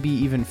maybe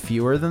even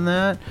fewer than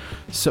that.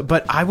 So,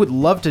 but I would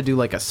love to do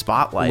like a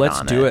spotlight.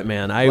 Let's do it,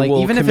 man. I like,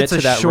 will even commit if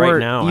it's to that right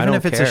now. Even I don't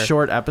if it's care. a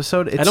short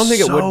episode, it's I don't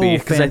think so it would be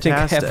because I think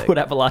fantastic. I would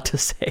have a lot to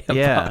say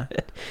about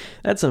it.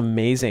 That's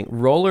amazing.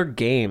 Roller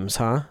games,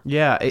 huh?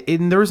 Yeah,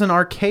 and there was an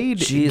arcade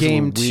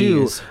game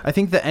Louise. too. I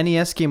think the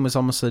NES game was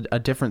almost a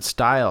different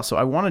style, so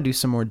I want to do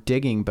some more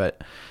digging,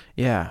 but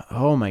yeah,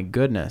 oh my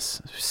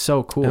goodness,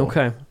 so cool.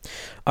 Okay.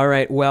 All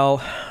right,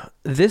 well,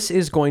 this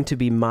is going to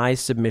be my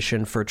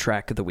submission for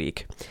Track of the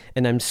Week,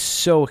 and I'm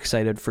so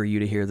excited for you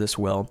to hear this,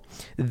 Will.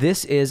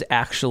 This is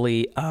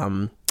actually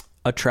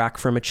a track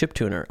from a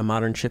chiptuner, a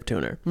modern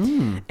chiptuner,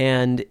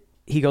 and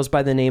he goes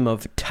by the name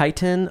of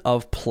Titan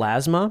of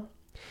Plasma.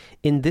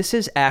 And this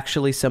is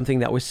actually something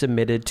that was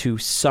submitted to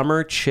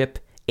Summer Chip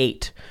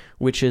 8,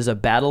 which is a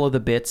Battle of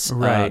the Bits,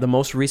 the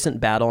most recent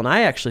battle. And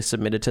I actually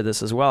submitted to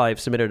this as well. I've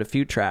submitted a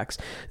few tracks.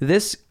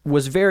 This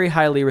was very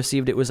highly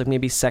received. It was like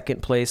maybe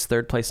second place,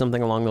 third place,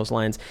 something along those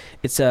lines.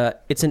 It's an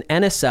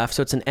NSF,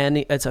 so it's a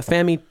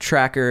Fami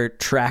Tracker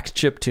tracked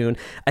chiptune.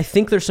 I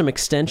think there's some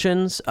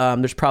extensions.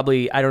 There's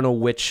probably, I don't know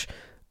which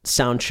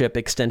sound chip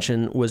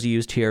extension was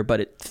used here,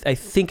 but I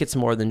think it's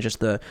more than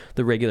just the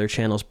regular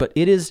channels. But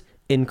it is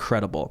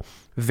incredible.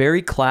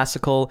 Very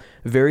classical,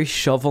 very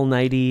Shovel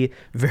Knight-y,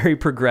 very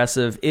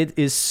progressive. It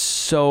is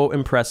so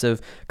impressive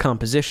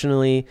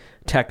compositionally,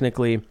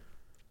 technically.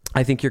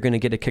 I think you're going to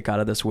get a kick out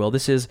of this, Will.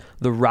 This is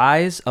The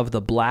Rise of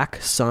the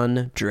Black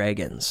Sun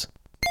Dragons.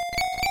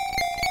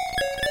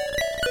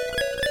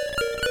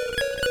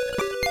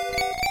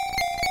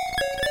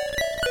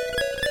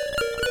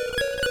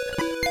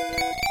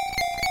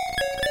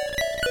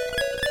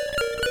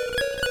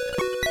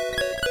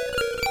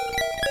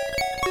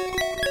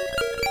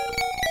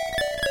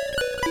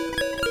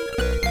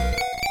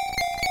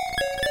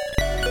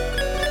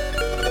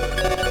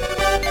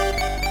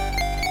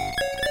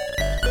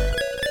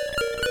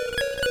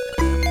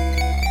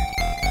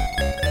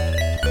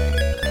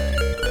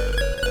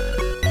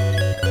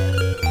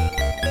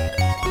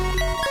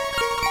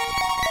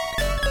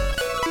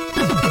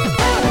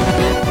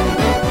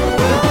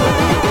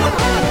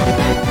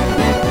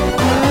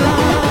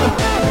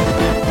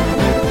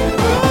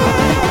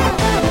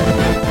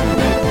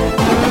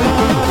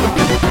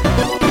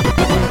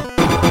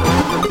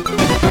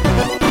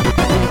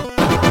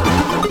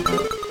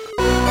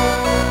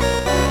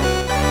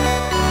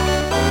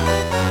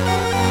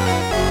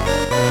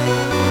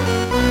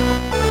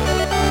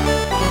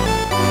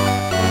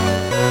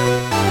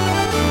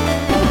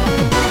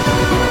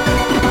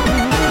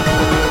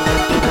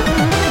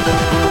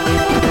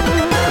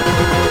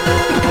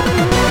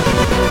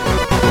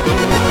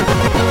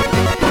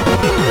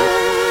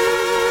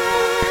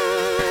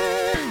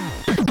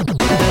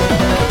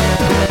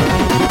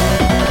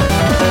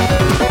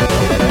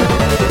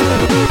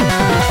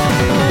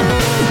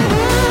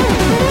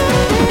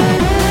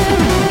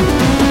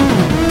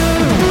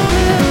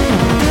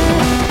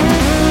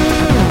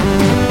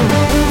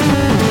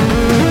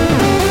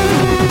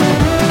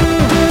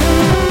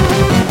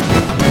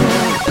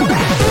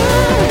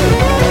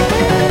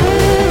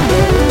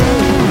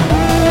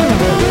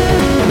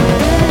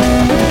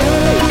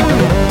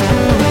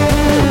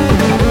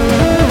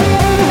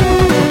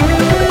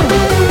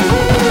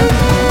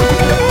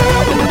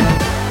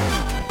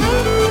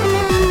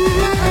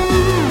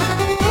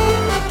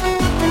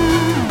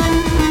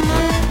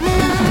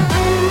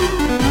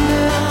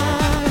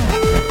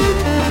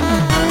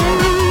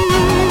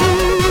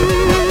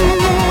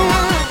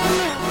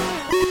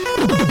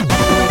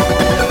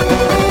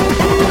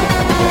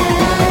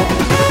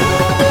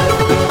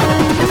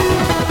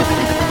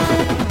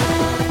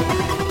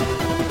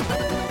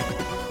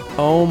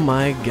 Oh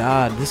my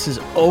god, this is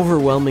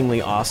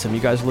overwhelmingly awesome.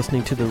 You guys are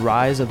listening to The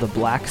Rise of the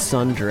Black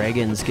Sun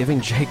Dragons, giving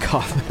Jay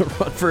Kaufman a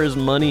run for his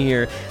money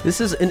here.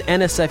 This is an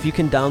NSF. You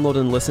can download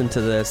and listen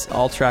to this,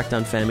 all tracked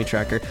on Fami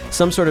Tracker.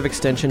 Some sort of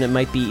extension. It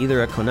might be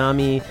either a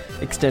Konami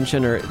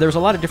extension, or there's a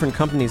lot of different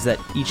companies that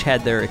each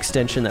had their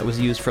extension that was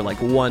used for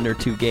like 1 or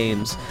 2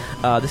 games.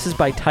 This is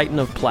by Titan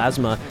of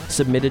Plasma,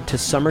 submitted to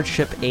Summer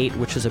Chip 8,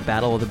 which is a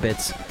Battle of the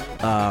Bits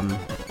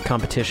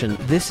competition.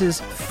 This is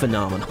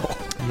phenomenal.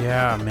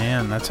 Yeah,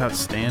 man, that's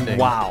outstanding.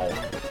 Wow.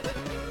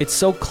 It's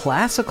so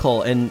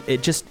classical, and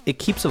it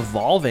keeps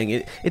evolving.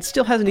 It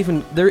still hasn't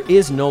even, there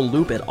is no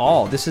loop at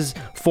all. This is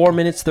 4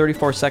 minutes,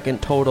 34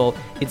 second total.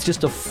 It's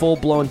just a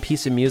full-blown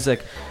piece of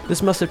music.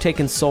 This must have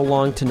taken so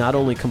long to not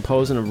only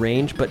compose and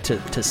arrange, but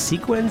to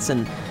sequence,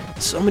 and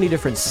so many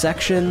different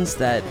sections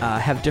that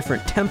have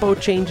different tempo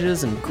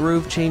changes and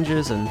groove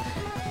changes, and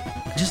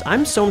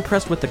I'm so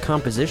impressed with the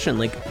composition.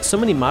 Like, so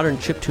many modern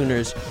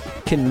chiptuners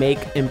can make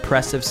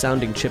impressive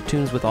sounding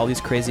chiptunes with all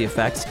these crazy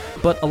effects,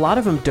 but a lot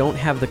of them don't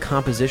have the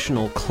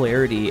compositional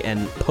clarity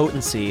and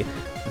potency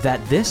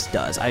that this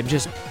does. I'm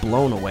just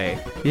blown away.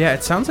 Yeah,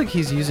 it sounds like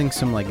he's using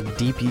some like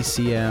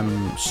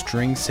DPCM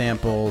string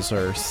samples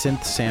or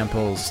synth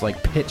samples,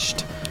 like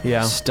pitched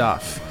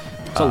stuff.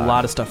 There's a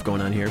lot of stuff going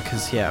on here.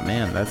 Because, yeah,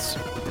 man, that's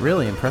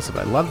really impressive.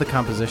 I love the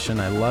composition.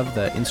 I love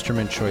the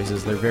instrument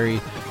choices. They're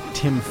very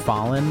Tim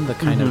Follin, the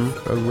kind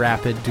of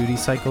rapid duty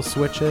cycle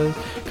switches.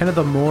 Kind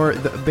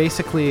of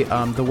basically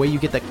the way you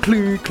get that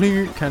clear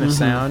kind of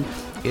sound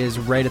is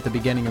right at the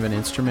beginning of an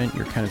instrument.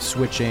 You're kind of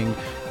switching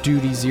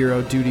duty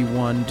 0, duty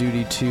 1,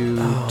 duty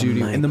 2,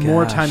 duty... And the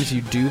more times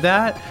you do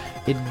that,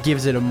 it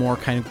gives it a more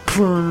kind of...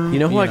 You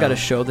know who I got to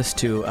show this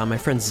to? My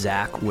friend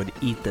Zach would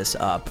eat this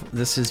up.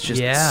 This is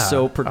just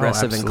so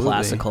progressive and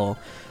classical.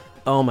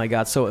 Oh my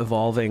God, so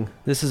evolving.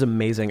 This is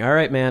amazing. All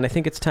right, man, I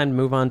think it's time to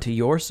move on to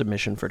your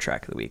submission for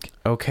Track of the Week.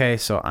 Okay,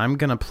 so I'm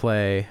going to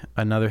play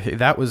another...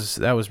 That was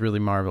really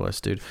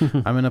marvelous, dude.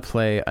 I'm going to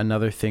play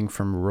another thing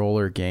from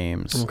Roller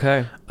Games.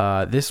 Okay.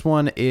 This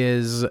one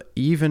is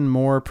even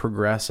more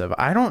progressive.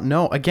 I don't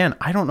know. Again,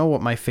 I don't know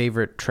what my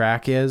favorite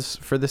track is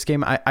for this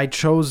game. I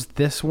chose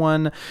this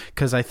one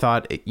because I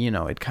thought,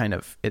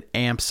 it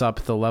amps up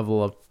the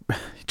level of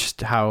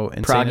just how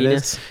insane it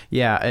is.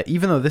 Yeah,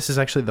 even though this is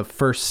actually the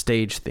first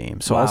stage theme.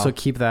 So also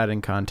keep that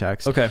in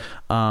context. Okay.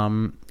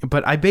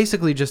 But I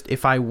basically just,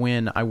 if I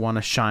win, I want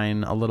to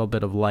shine a little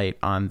bit of light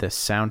on this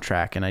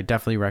soundtrack, and I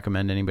definitely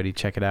recommend anybody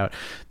check it out.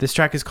 This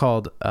track is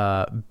called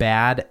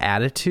Bad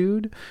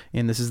Attitude,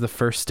 and this is the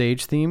first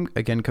stage theme,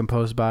 again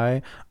composed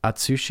by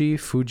Atsushi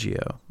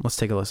Fujio. Let's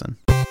take a listen.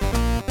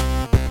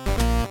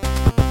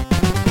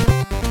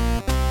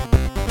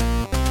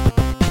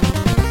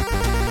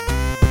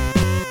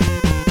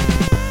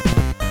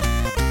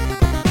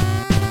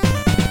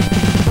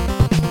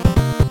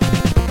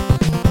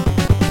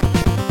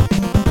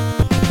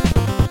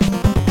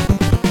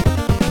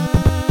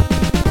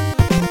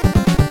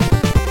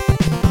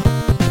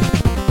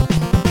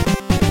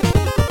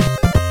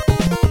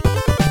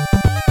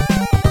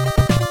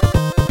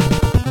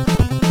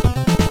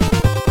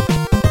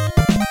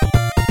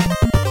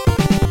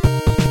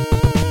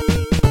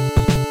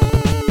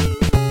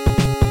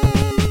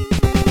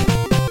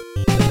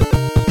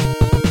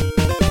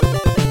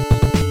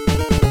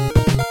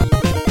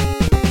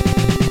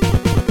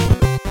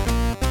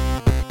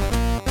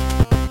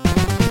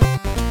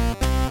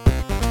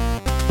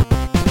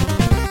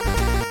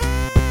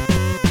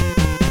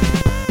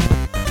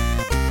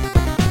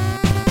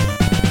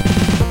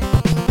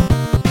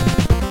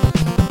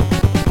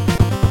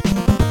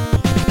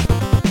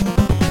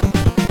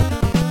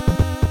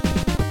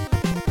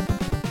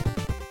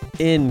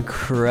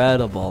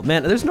 Incredible,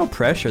 man. There's no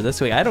pressure this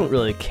week. I don't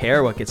really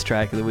care what gets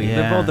Track of the Week.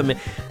 They're both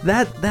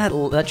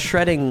that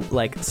shredding,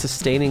 like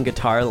sustaining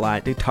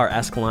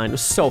guitar-esque line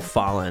was so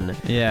Fallen.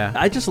 Yeah,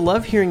 I just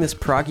love hearing this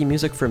proggy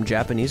music from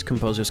Japanese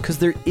composers because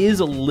there is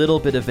a little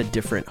bit of a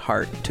different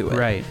heart to it.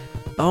 Right.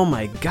 Oh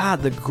my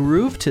God, the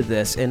groove to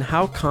this and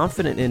how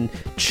confident in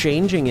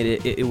changing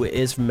it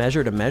is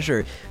measure to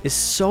measure is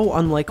so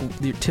unlike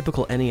your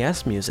typical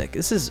NES music.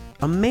 This is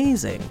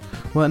amazing.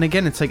 Well, and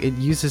again, it's like it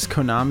uses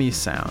Konami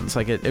sounds.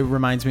 Like it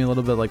reminds me a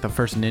little bit like the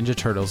first Ninja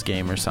Turtles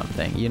game or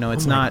something.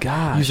 It's not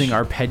using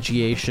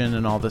arpeggiation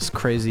and all this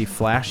crazy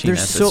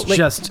flashiness. It's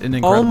just an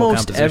incredible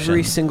almost composition.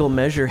 Every single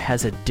measure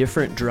has a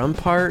different drum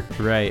part.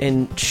 Right.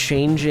 And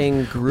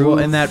changing groove. Well,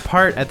 and that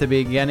part at the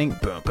beginning,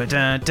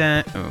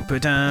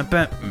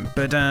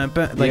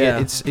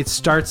 it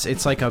starts,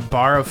 it's like a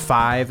bar of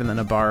 5 and then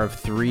a bar of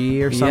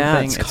 3 or something.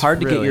 Yeah, it's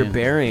hard to get your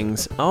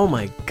bearings. Oh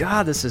my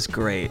God, this is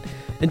great.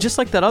 And just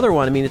like that other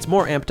one, I mean, it's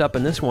more amped up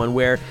in this one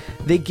where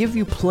they give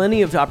you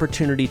plenty of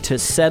opportunity to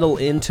settle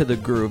into the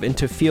groove and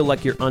to feel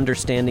like you're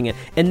understanding it.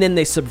 And then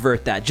they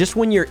subvert that. Just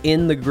when you're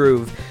in the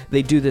groove,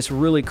 they do this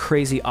really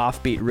crazy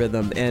offbeat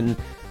rhythm. And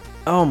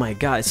oh my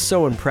God, it's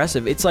so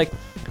impressive. It's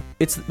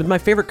my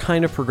favorite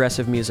kind of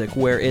progressive music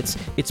where it's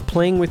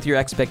playing with your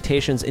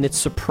expectations and it's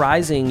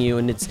surprising you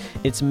and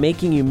it's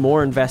making you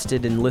more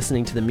invested in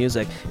listening to the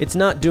music. It's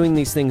not doing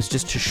these things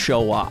just to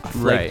show off.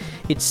 Right. Like,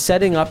 it's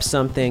setting up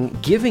something,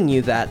 giving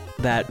you that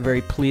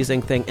very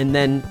pleasing thing, and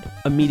then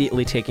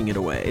immediately taking it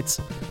away.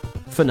 It's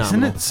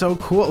phenomenal. Isn't it so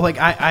cool? Like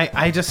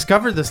I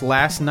discovered this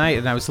last night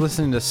and I was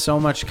listening to so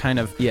much kind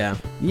of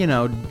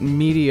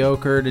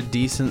mediocre to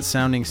decent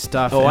sounding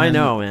stuff. Oh, I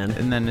know, man.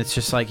 And then it's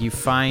just like you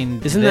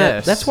find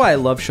that's why I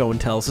love show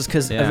and tells, is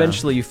because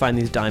eventually you find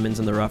these diamonds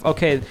in the rough.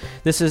 Okay,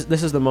 this is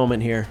the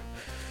moment here.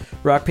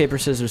 Rock, paper,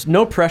 scissors.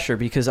 No pressure,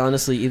 because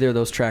honestly either of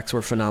those tracks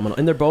were phenomenal.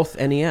 And they're both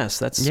NES.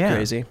 That's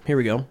crazy. Here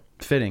we go.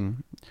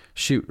 Fitting.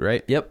 Shoot,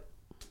 right? Yep.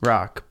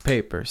 Rock,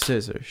 paper,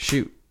 scissors,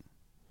 shoot.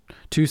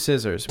 2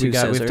 scissors. We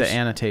have to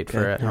annotate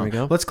for it. Here we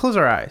go. Let's close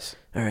our eyes.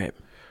 All right.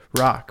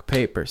 Rock,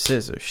 paper,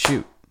 scissors,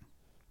 shoot.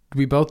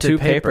 We both did 2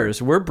 paper.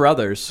 papers. We're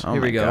brothers. Oh,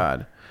 Here we go. Oh my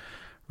God.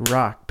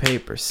 Rock,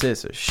 paper,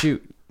 scissors,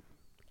 shoot.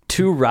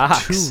 2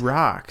 rocks. 2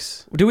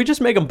 rocks. Do we just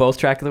make them both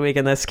Track of the Week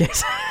in this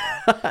case?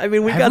 I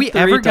mean, have we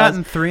ever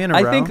gotten 3 in a row?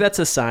 I think that's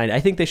a sign. I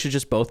think they should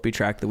just both be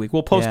track of the week.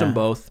 We'll post them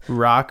both.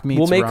 Rock meets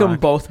We'll make rock. them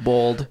both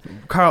bold.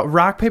 Carl,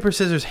 rock, paper,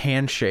 scissors,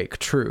 handshake,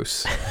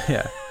 truce.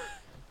 Yeah.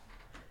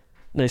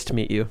 Nice to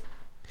meet you.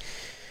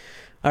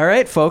 All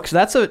right, folks,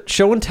 that's a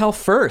show and tell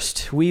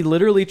first. We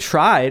literally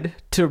tried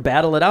to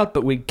battle it out,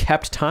 but we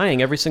kept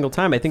tying every single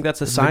time. I think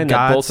that's a sign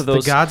that both of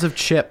those... The gods of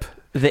Chip.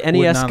 The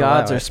NES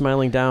gods are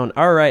smiling down.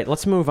 All right,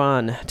 let's move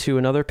on to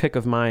another pick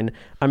of mine.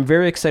 I'm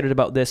very excited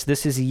about this.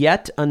 This is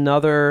yet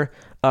another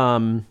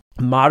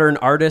modern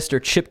artist or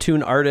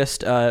chiptune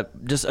artist,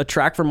 just a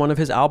track from one of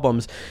his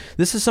albums.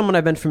 This is someone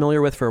I've been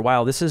familiar with for a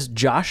while. This is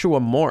Joshua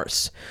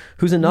Morse,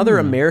 who's another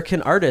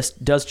American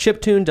artist, does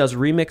chiptune, does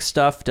remix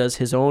stuff, does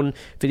his own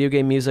video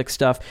game music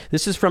stuff.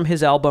 This is from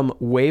his album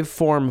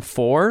Waveform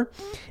 4,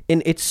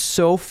 and it's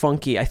so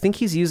funky. I think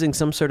he's using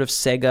some sort of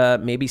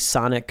Sega, maybe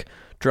Sonic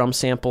drum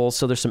samples.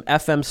 So there's some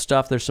FM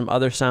stuff. There's some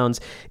other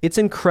sounds. It's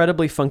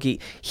incredibly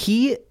funky.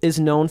 He is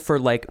known for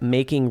like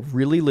making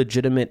really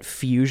legitimate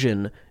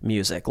fusion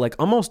music, like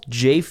almost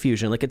J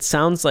fusion. Like it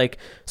sounds like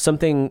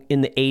something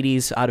in the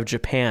 80s out of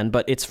Japan,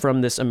 but it's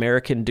from this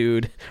American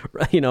dude,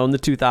 in the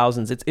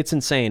 2000s. It's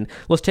insane.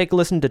 Let's take a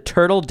listen to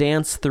Turtle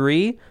Dance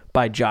 3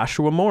 by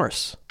Joshua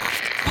Morse.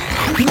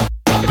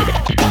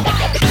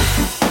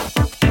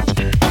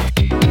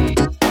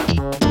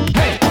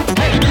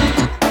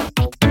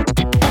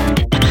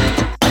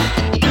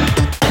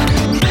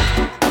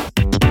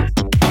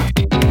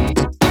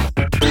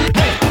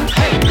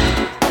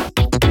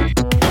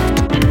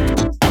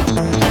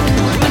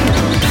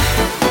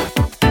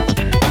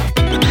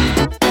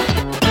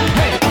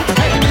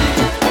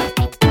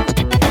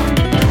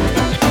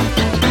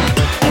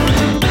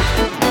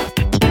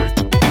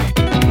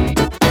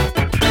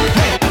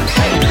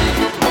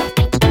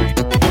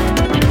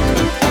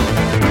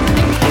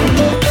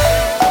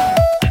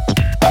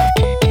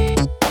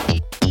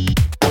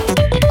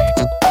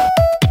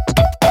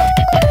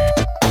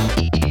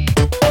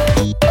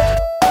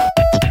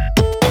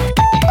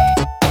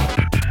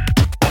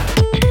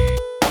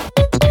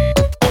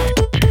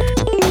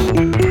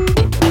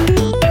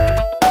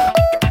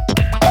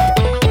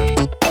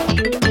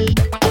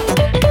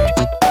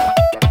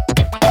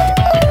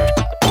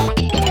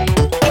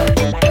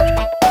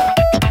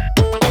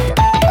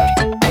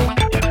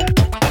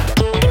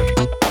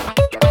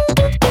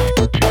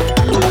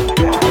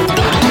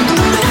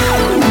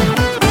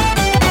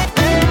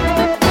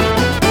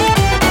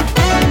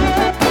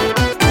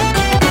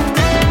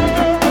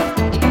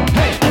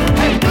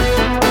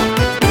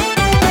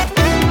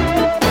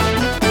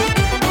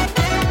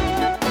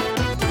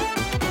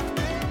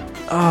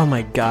 Oh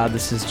my god,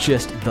 this is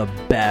just the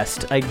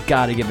best. I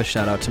gotta give a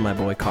shout out to my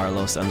boy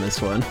Carlos on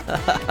this one.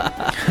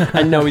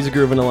 I know he's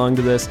grooving along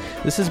to this.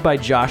 This is by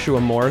Joshua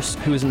Morse,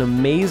 who's an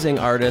amazing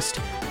artist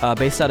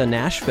based out of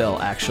Nashville,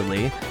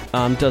 actually.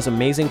 Does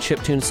amazing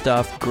chiptune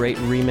stuff, great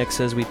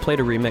remixes. We played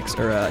a remix,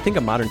 or I think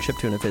a modern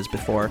chiptune of his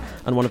before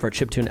on one of our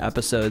chiptune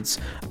episodes.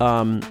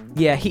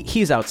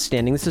 He's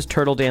outstanding. This is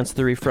Turtle Dance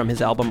 3 from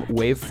his album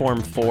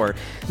Waveform 4.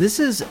 This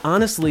is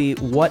honestly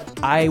what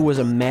I was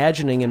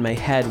imagining in my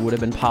head would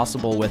have been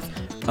possible with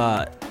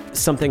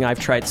something I've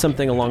tried,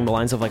 something along the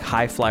lines of like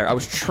High Flyer. I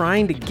was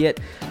trying to get...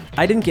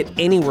 I didn't get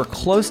anywhere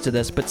close to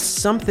this, but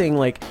something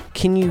like,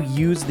 can you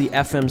use the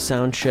FM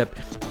sound chip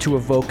to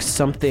evoke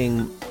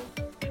something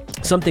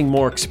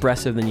more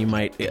expressive than you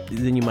might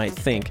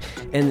think?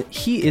 And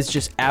he is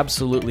just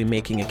absolutely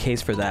making a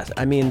case for that.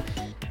 I mean,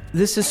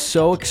 this is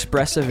so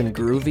expressive and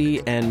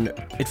groovy, and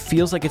it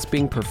feels like it's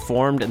being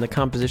performed, and the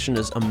composition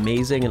is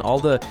amazing, and all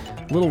the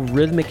little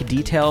rhythmic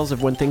details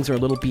of when things are a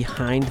little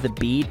behind the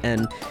beat,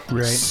 and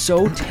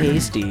so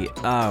tasty.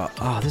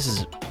 This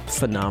is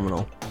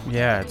phenomenal.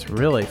 Yeah, it's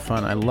really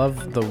fun. I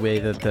love the way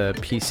that the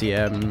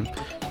PCM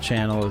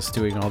channel is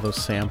doing all those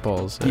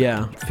samples.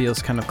 It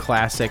feels kind of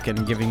classic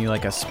and giving you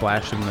like a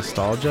splash of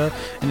nostalgia,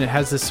 and it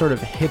has this sort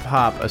of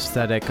hip-hop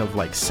aesthetic of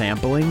like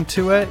sampling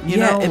to it,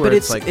 but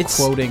it's like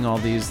quoting all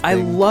these things. I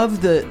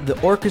love the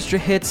orchestra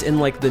hits and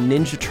like the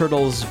Ninja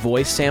Turtles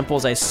voice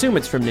samples. I assume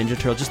it's from Ninja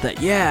Turtles, just that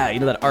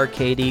that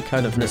arcadey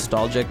kind of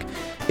nostalgic.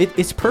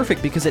 It's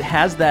perfect because it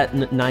has that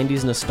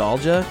 90s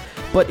nostalgia,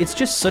 but it's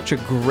just such a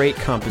great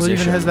composition. Well,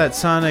 it even has that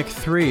Sonic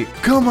 3,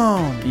 come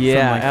on!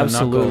 Yeah,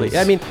 absolutely.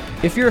 I mean,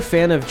 if you're a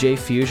fan of J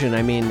Fusion,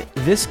 I mean,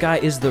 this guy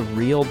is the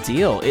real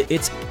deal.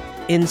 It's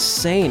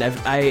insane.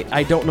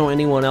 I don't know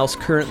anyone else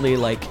currently,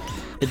 like,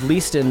 at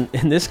least in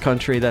this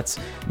country, that's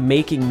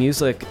making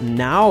music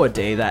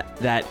nowadays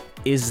that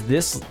is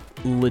this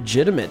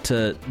legitimate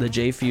to the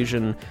J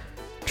Fusion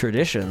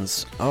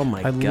traditions. Oh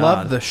my god. I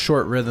love the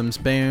short rhythms.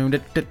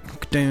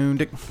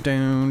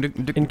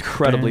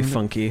 Incredibly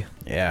funky.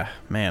 Yeah,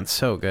 man,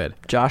 so good.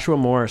 Joshua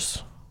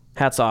Morse,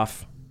 hats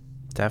off.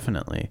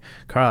 Definitely.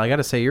 Carl, I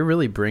gotta say, you're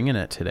really bringing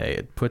it today.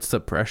 It puts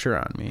the pressure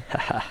on me.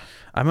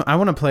 I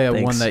want to play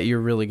Thanks. one that you're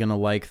really going to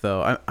like,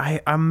 though. I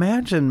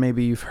imagine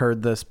maybe you've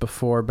heard this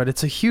before, but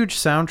it's a huge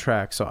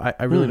soundtrack, so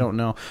I really don't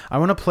know. I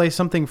want to play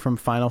something from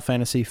Final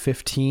Fantasy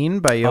 15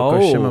 by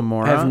Yoko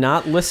Shimomura. I have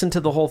not listened to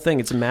the whole thing.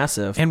 It's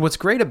massive. And what's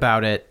great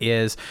about it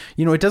is,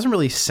 it doesn't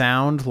really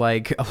sound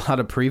like a lot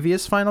of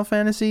previous Final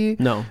Fantasy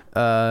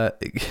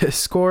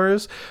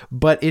scores,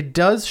 but it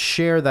does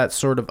share that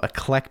sort of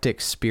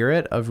eclectic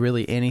spirit of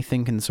really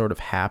anything can sort of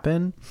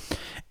happen.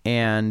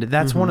 And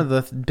that's one of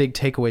the big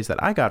takeaways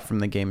that I got from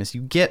the game is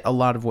you get a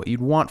lot of what you'd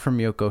want from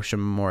Yoko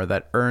Shimomura,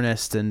 that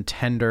earnest and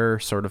tender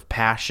sort of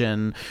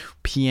passion,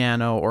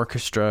 piano,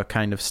 orchestra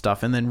kind of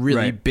stuff, and then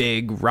really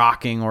big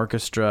rocking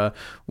orchestra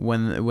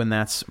when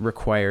that's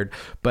required.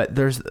 But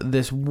there's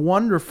this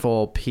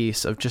wonderful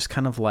piece of just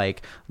kind of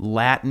like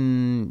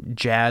Latin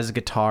jazz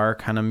guitar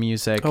kind of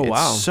music. Oh,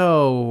 wow. It's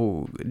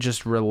so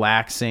just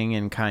relaxing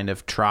and kind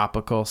of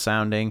tropical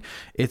sounding.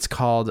 It's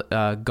called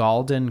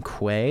Golden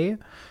Quay.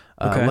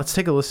 Let's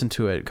take a listen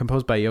to it,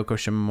 composed by Yoko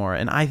Shimomura,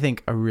 and I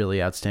think a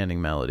really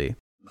outstanding melody.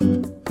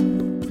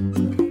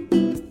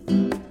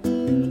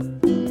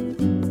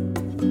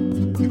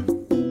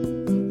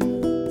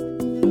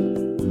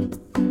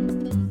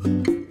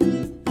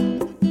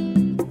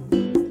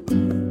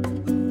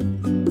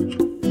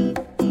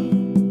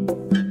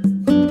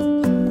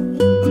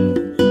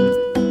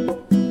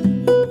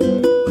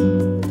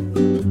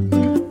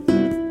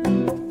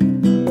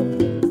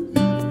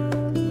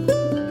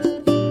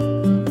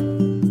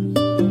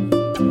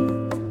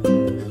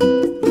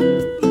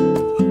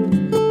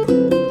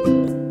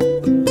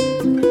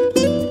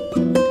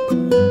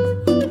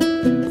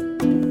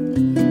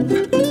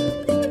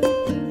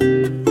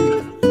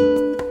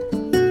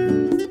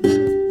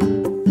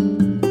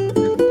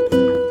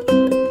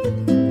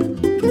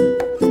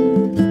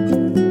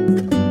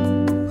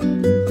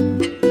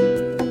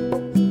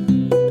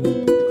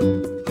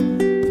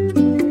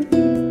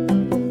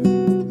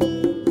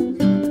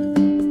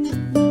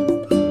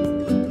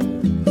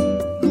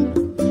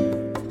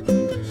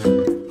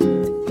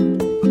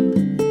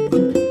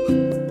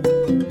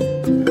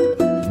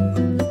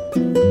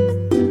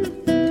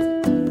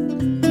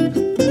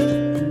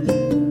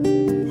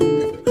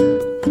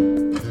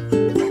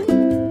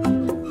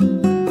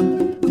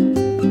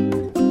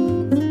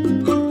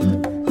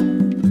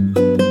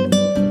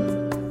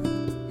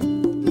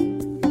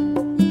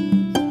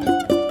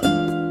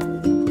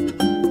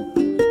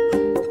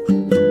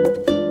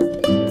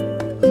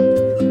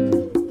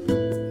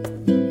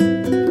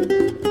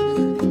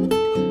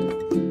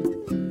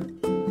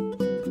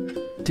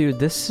 Dude,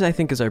 this I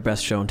think is our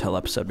best show and tell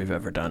episode we've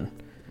ever done.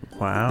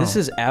 Wow. This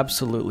is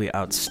absolutely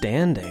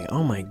outstanding.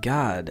 Oh my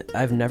god.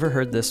 I've never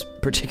heard this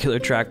particular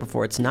track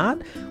before. It's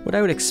not what I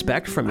would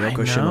expect from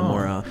Yoko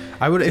Shimomura.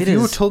 I would if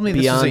you told me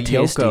this was a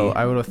tasty. Yoko,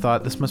 I would have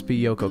thought this must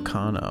be Yoko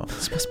Kanno.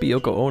 This must be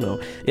Yoko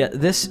Ono. Yeah,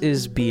 this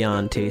is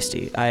beyond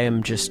tasty. I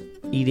am just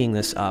eating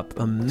this up.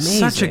 Amazing.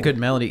 Such a good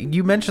melody.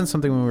 You mentioned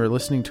something when we were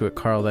listening to it,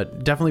 Carl,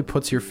 that definitely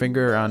puts your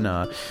finger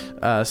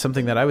on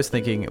something that I was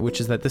thinking,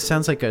 which is that this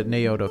sounds like a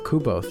Naoto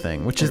Kubo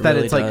thing, which is that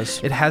really it's does.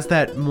 like it has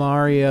that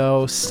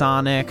Mario,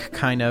 Sonic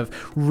kind of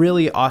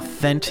really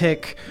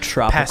authentic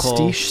tropical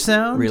pastiche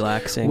sound,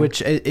 relaxing,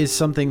 which is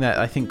something that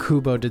I think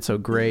Kubo did so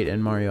great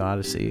in Mario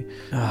Odyssey.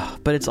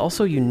 But it's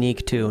also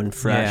unique too and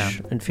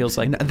fresh and feels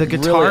like and the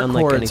guitar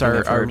really chords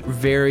are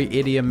very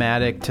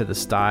idiomatic to the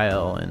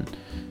style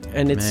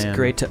and it's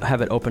great to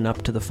have it open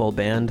up to the full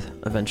band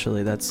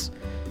eventually. That's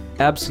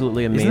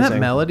absolutely amazing. Isn't that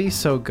melody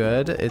so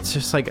good? It's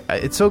just like,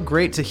 it's so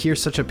great to hear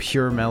such a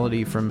pure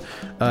melody from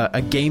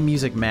a game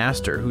music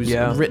master who's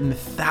written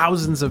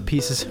thousands of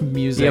pieces of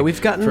music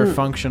for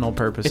functional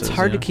purposes. It's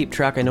hard to keep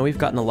track. I know we've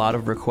gotten a lot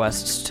of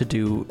requests to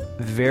do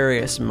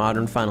various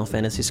modern Final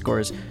Fantasy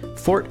scores.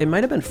 It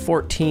might have been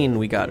 14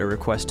 we got a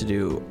request to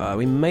do.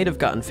 We might have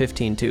gotten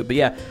 15 too. But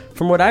yeah,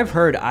 from what I've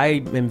heard,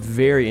 I am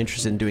very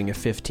interested in doing a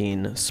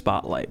 15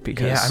 spotlight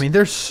because... Yeah,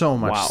 there's so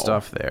much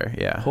stuff there.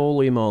 Yeah.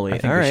 Holy moly. I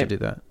think we should do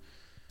that.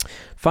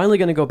 Finally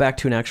going to go back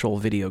to an actual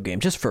video game,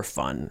 just for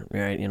fun,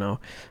 right?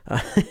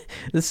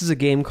 This is a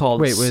game called...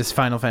 Wait, was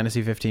Final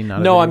Fantasy 15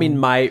 not No, I mean,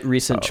 my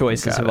recent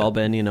choices have all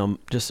been,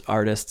 just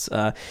artists.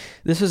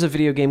 This is a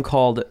video game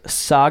called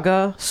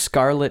Saga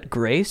Scarlet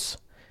Grace,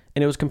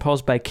 and it was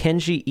composed by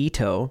Kenji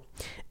Ito,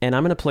 and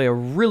I'm going to play a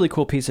really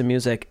cool piece of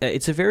music.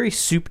 It's a very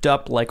souped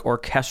up, like,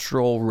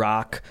 orchestral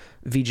rock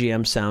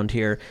VGM sound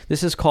here.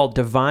 This is called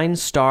Divine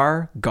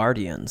Star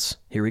Guardians.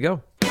 Here we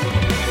go.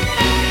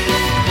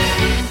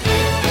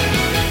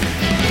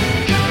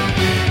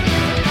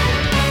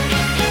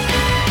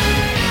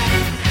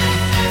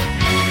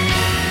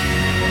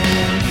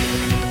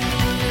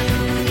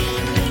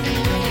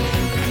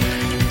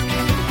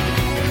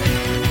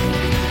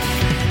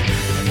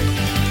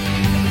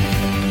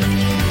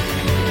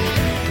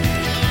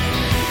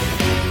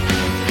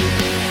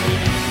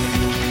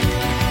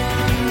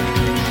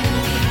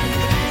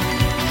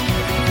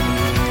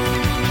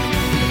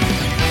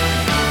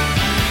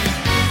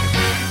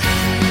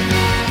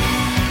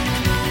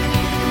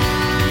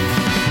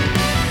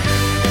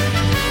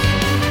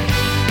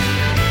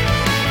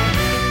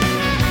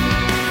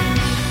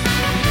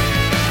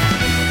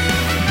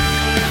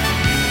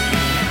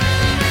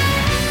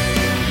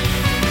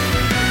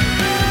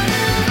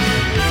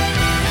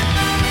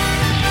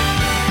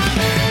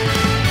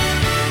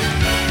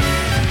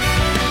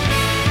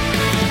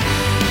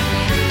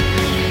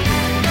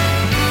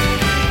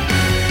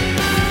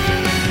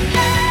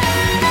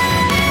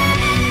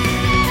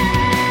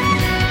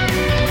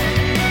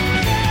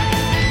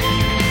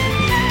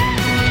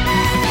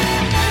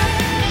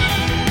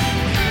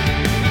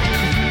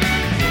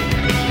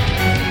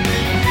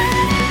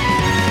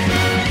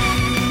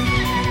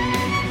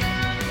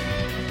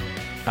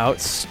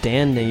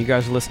 Outstanding. You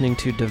guys are listening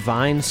to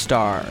Divine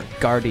Star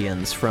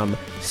Guardians from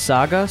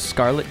Saga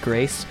Scarlet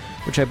Grace,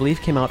 which I believe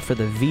came out for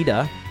the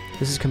Vita.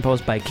 This is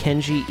composed by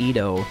Kenji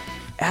Ito.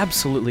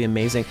 Absolutely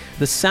amazing.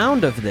 The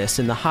sound of this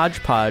and the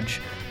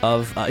hodgepodge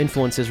of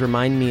influences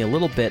remind me a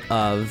little bit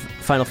of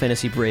Final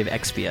Fantasy Brave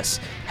Exvius,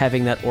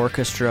 having that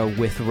orchestra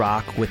with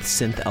rock, with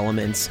synth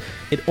elements.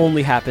 It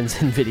only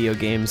happens in video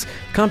games.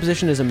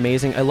 Composition is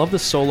amazing. I love the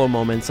solo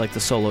moments, like the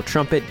solo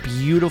trumpet,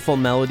 beautiful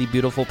melody,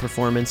 beautiful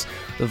performance,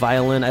 the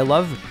violin. I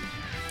love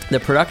the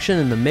production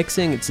and the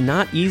mixing. It's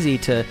not easy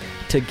to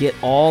get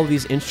all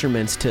these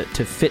instruments to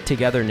fit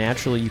together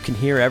naturally. You can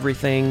hear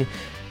everything.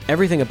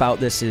 Everything about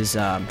this is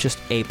just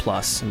A+,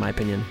 in my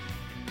opinion.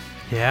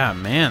 Yeah,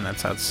 man,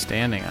 that's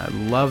outstanding. I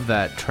love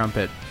that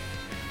trumpet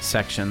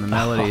section. The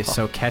melody is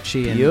so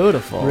catchy and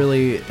beautiful,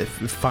 really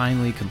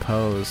finely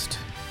composed.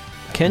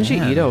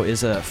 Kenji Ito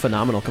is a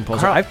phenomenal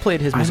composer. Carl, I've played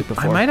his music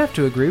before. I might have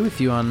to agree with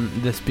you on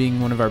this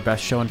being one of our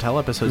best show and tell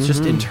episodes,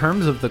 just in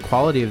terms of the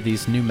quality of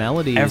these new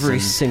melodies. Every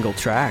single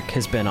track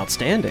has been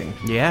outstanding.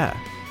 Yeah.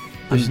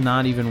 There's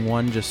not even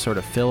one just sort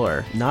of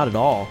filler. Not at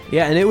all.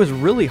 Yeah, and it was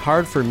really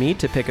hard for me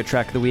to pick a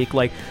track of the week.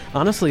 Like,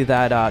 honestly,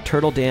 that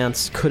Turtle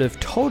Dance could have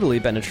totally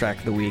been a track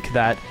of the week.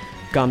 That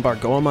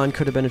Ganbar Goemon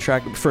could have been a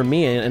track for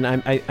me, and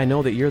I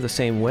know that you're the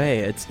same way.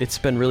 It's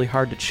been really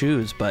hard to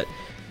choose, but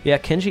yeah,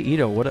 Kenji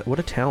Ito, what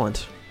a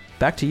talent.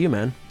 Back to you,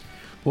 man.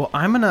 Well,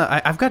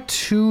 I've got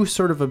two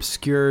sort of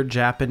obscure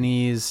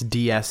Japanese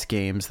DS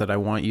games that I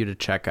want you to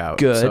check out.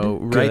 Good. So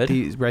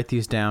write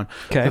these down.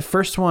 Okay. The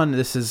first one,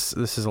 this is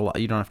a lot.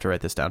 You don't have to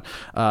write this down.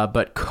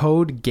 But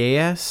Code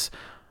Geass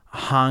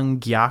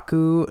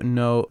Hangyaku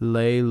no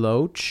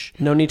Leiloch.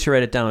 No need to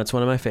write it down. It's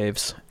one of my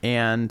faves.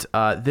 And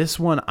this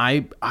one,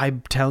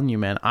 I'm telling you,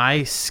 man,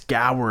 I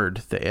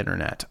scoured the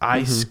internet.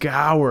 I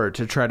scoured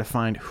to try to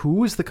find who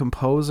was the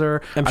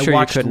composer. I'm sure I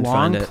watched you couldn't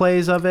long find it.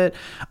 plays of it.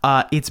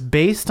 It's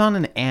based on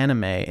an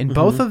anime, and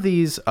both of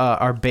these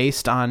are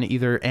based on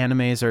either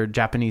animes or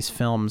Japanese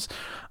films.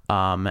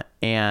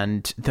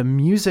 And the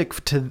music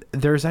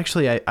there's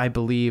actually, I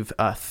believe,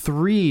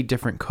 3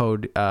 different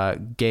Code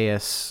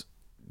Geass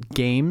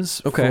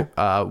games. Okay.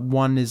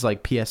 One is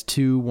like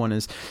PS2, one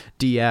is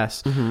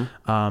DS.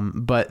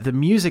 But the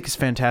music is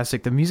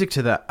fantastic. The music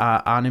to the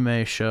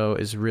anime show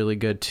is really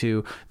good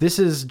too. This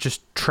is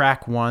just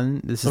track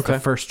 1. This is the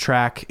first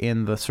track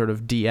in the sort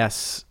of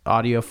DS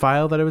audio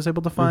file that I was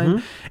able to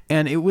find.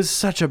 And it was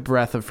such a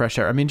breath of fresh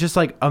air. I mean, just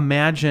like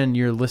imagine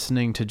you're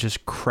listening to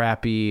just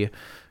crappy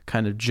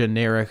kind of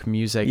generic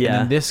music, and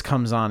then this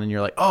comes on and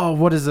you're like, oh,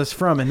 what is this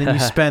from? And then you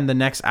spend the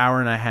next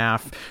hour and a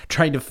half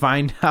trying to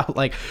find out,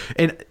 like,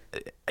 and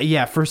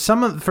yeah, for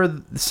some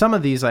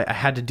of these I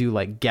had to do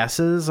like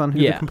guesses on who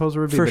the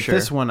composer would be, but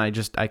this one I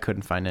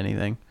couldn't find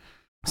anything.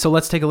 So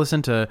let's take a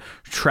listen to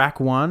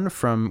track 1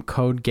 from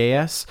Code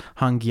Geass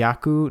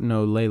Hangyaku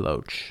no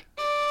Leiloch.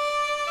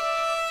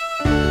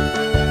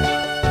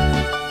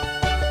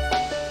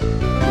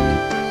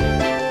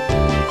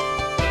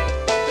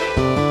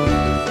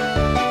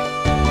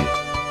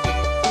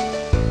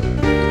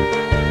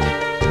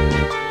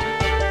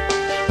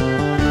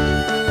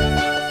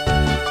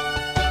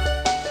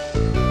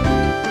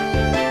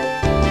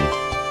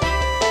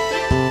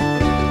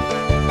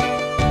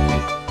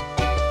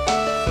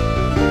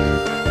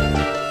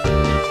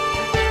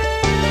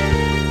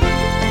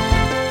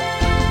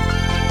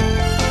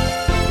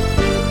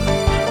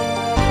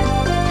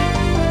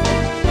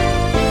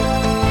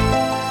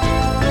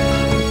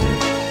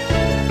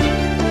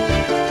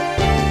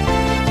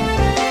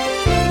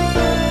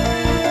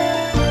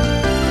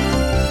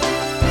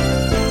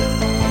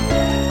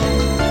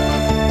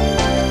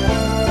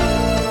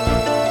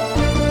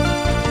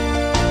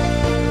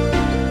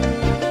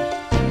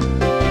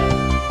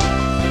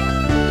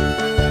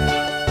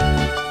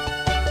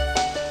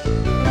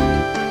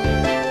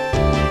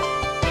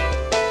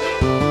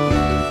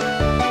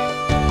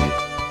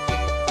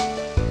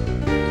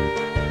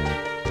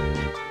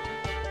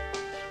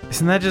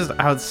 Isn't that just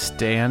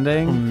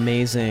outstanding?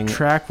 Amazing.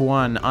 Track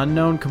 1,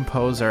 unknown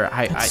composer.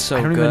 I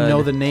don't even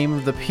know the name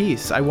of the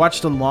piece. I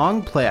watched a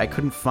long play. I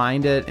couldn't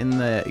find it in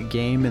the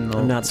game.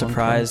 I'm not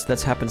surprised.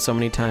 That's happened so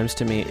many times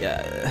to me.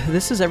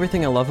 This is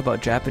everything I love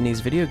about Japanese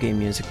video game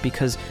music,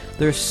 because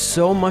there's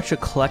so much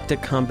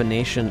eclectic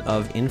combination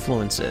of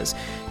influences.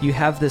 You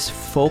have this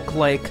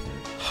folk-like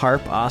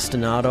harp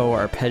ostinato or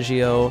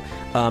arpeggio.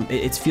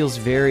 It feels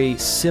very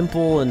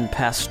simple and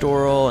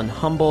pastoral and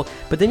humble,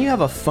 but then you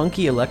have a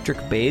funky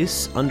electric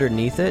bass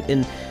underneath it,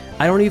 and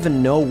I don't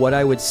even know what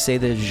I would say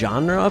the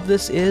genre of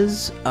this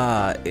is.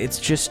 It's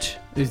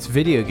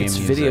video game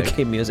music. Video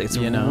game music. It's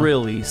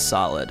really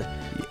solid.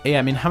 Yeah,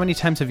 I mean, how many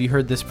times have you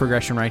heard this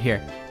progression right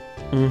here?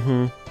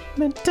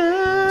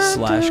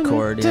 Slash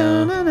chord,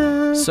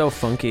 yeah. So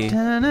funky.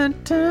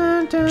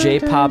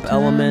 J-pop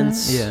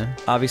elements. Yeah.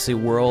 Obviously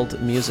world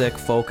music,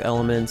 folk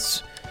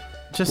elements.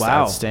 Just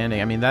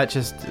outstanding. I mean, that's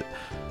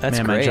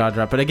great. my jaw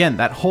dropped. But again,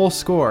 that whole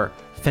score,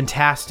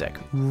 fantastic.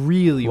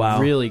 Really,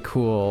 really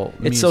cool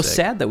music. It's so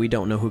sad that we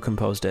don't know who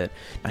composed it.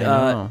 I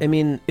know. I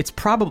mean, it's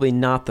probably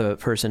not the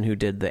person who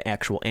did the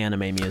actual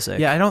anime music.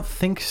 Yeah, I don't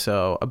think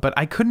so. But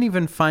I couldn't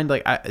even find,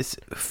 like,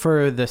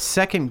 for the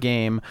second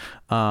game,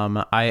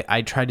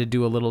 I tried to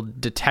do a little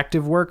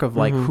detective work of,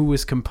 like, who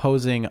was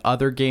composing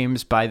other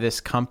games by this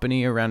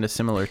company around a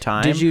similar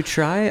time. Did you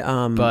try?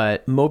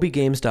 But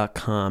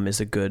MobyGames.com is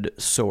a good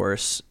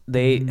source.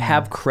 They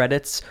have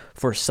credits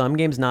for some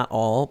games, not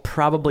all.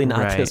 Probably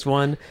not this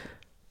one.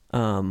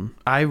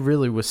 I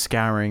really was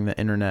scouring the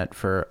internet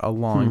for a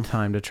long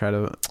time to try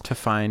to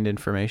find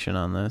information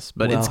on this,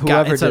 but it's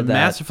a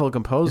masterful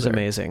composer. It's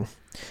amazing.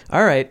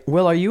 All right,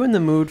 Will, are you in the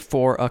mood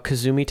for a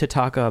Kazumi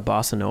Totaka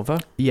bossa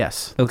nova?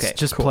 Yes. Okay, let's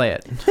just play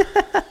it.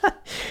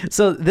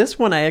 So this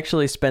one, I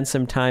actually spent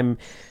some time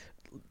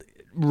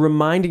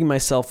reminding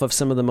myself of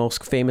some of the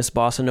most famous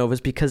bossa novas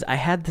because I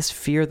had this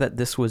fear that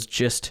this was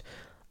just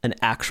an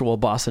actual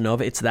bossa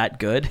nova. It's that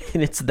good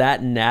and it's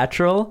that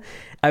natural.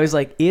 I was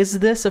like, is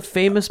this a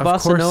famous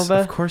bossa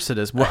nova? Of course it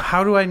is. Well,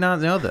 how do I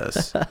not know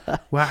this?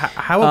 Well,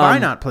 how have I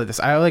not played this?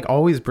 I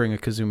always bring a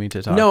Kazumi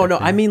Totaka. No,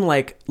 I mean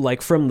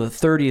like from the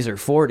 30s or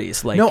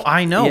 40s. Like, no,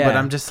 I know, but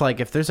I'm just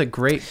like, if there's a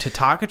great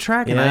Totaka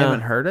track and I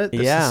haven't heard it,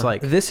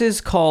 this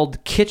is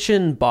called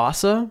Kitchen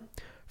Bossa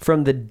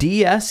from the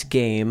DS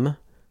game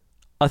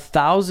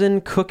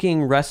 1,000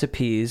 Cooking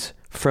Recipes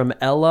from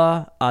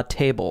Ella a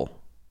Table.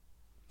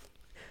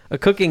 A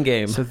cooking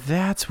game. So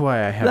that's why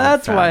I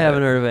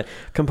haven't heard of it.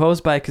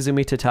 Composed by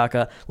Kazumi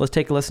Totaka. Let's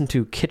take a listen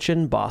to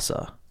Kitchen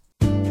Bossa.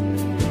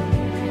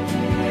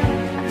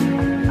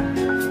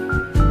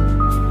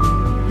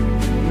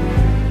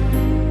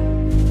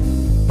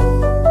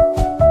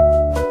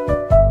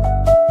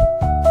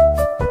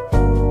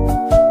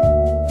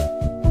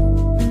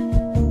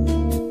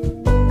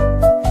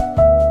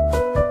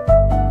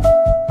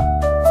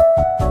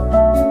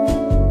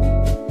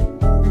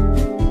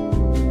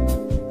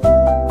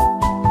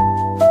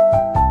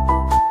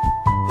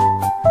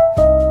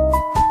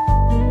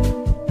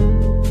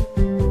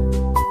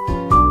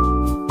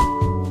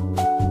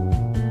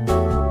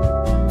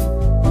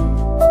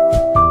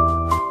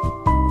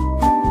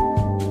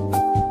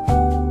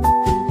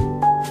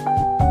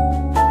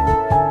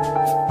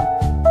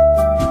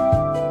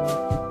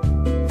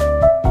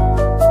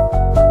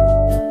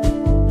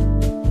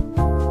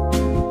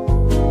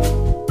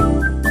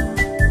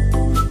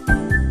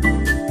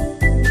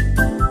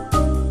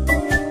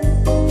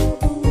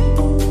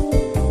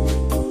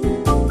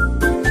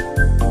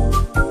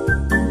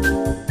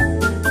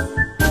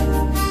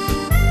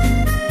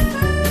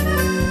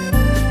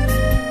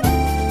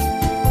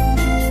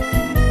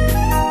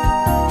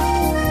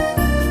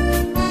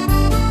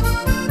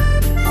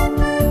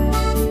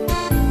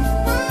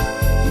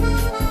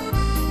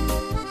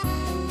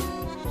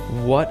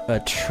 What a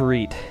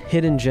treat.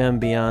 Hidden gem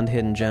beyond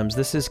hidden gems.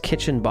 This is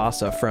Kitchen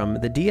Bossa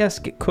from the DS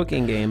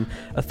cooking game,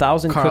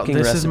 1,000 Cooking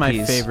Recipes. This is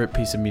my favorite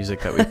piece of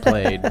music that we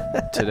played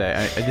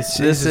today. This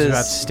is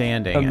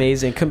outstanding.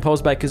 Amazing.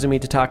 Composed by Kazumi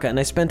Totaka. And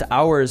I spent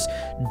hours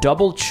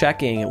double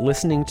checking,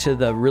 listening to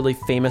the really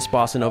famous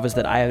bossa novas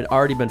that I had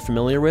already been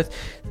familiar with.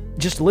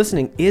 Just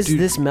listening,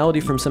 this melody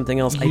from something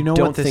else? I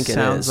don't think it is.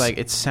 Sounds like?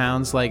 It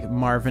sounds like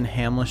Marvin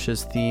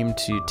Hamlish's theme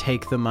to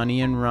Take the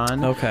Money and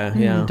Run. Okay,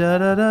 yeah.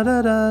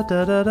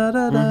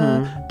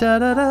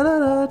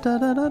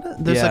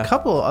 There's a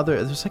couple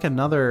other. There's like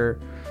another.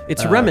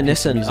 It's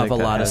reminiscent of a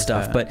lot of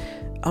stuff, but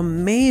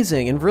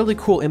amazing and really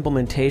cool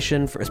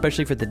implementation,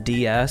 especially for the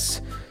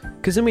DS.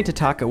 Kazumi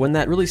Totaka, when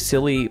that really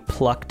silly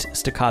plucked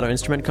staccato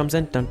instrument comes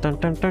in, dun dun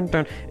dun dun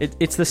dun,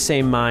 it's the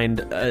same mind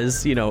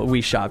as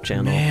Wii Shop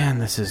Channel. Man,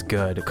 this is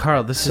good,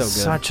 Carl. This is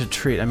such a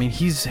treat. I mean,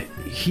 he's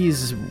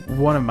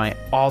one of my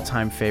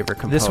all-time favorite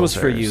composers. This was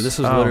for you. This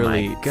was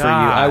literally for you.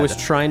 I was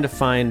trying to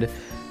find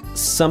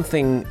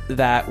something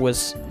that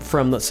was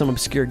from some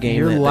obscure game.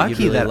 You're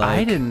lucky that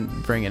I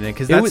didn't bring it in,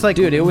 because that's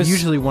it was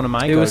usually one of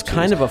my go-tos. It was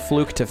kind of a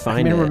fluke to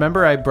find it.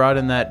 Remember I brought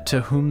in that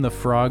To Whom the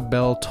Frog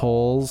Bell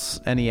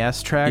Tolls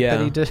NES track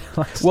that he did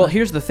last night?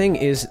 Here's the thing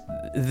is,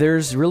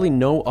 there's really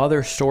no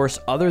other source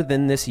other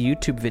than this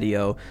YouTube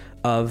video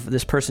of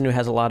this person who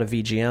has a lot of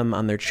VGM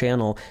on their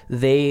channel.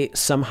 They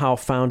somehow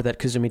found that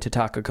Kazumi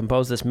Totaka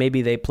composed this.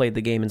 Maybe they played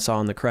the game and saw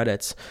in the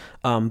credits,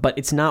 but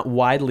it's not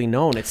widely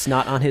known. It's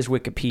not on his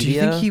Wikipedia. Do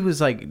you think he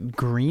was like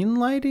green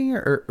lighting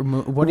or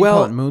what do you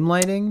call it,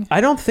 moonlighting?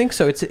 I don't think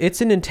so. It's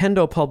a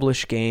Nintendo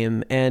published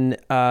game, and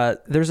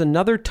there's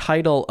another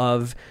title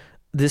of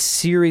this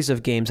series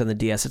of games on the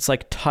DS. It's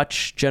like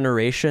Touch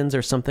Generations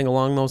or something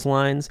along those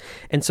lines.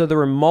 And so there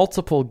were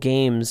multiple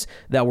games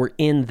that were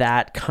in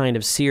that kind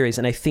of series,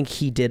 and I think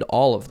he did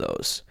all of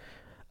those.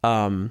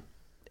 And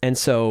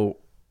so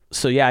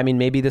yeah, I mean,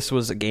 maybe this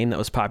was a game that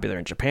was popular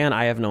in Japan.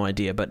 I have no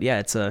idea. But yeah,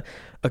 it's a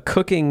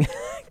cooking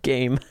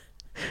game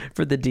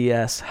for the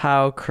DS.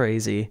 How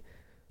crazy.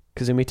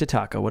 Kazumi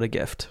Totaka, what a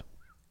gift.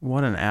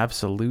 What an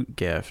absolute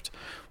gift.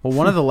 Well,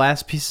 one of the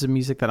last pieces of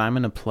music that I'm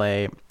going to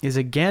play is,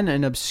 again,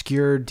 an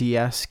obscure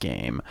DS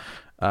game.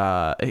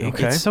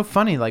 It's so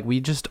funny. Like, we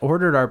just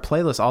ordered our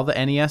playlist, all the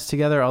NES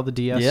together, all the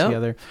DS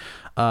together.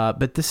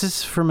 But this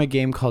is from a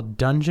game called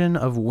Dungeon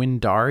of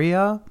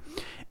Windaria.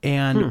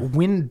 And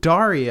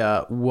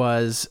Windaria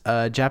was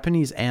a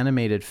Japanese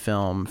animated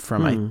film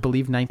from, I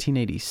believe,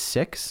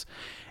 1986.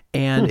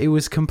 And it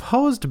was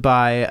composed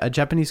by a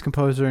Japanese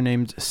composer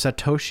named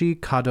Satoshi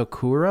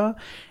Kadokura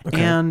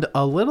and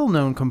a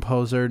little-known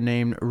composer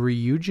named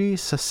Ryuji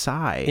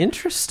Sasai.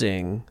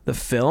 Interesting. The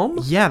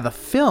film? Yeah, the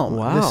film.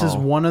 Wow. This is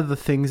one of the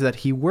things that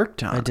he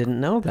worked on. I didn't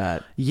know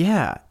that.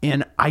 Yeah,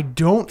 and I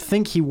don't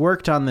think he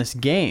worked on this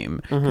game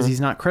because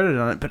he's not credited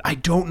on it, but I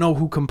don't know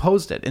who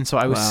composed it. And so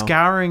I was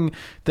scouring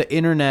the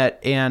internet,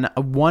 and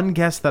one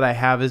guess that I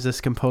have is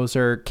this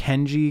composer,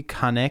 Kenji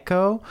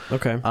Kaneko.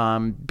 Okay.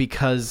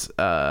 Because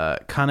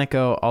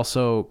Kaneko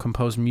also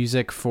composed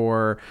music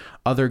for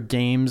other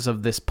games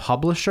of this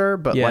publisher,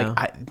 but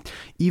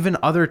even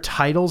other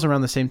titles around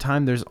the same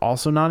time, there's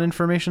also not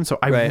information. So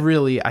I have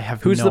no idea.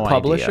 Who's the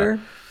publisher?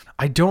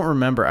 I don't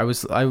remember. I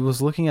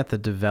was looking at the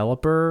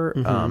developer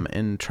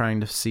and trying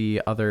to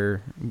see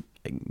other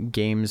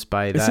games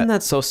by that. Isn't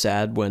that so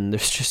sad when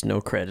there's just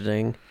no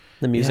crediting?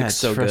 The music's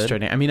so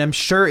frustrating. good. I mean, I'm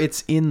sure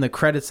it's in the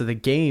credits of the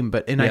game,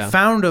 but I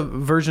found a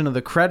version of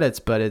the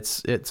credits, but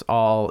it's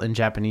all in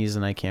Japanese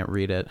and I can't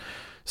read it.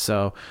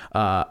 So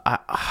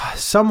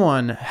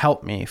someone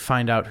help me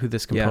find out who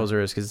this composer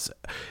is, because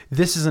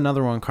this is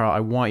another one, Carl,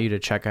 I want you to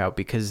check out,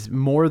 because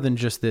more than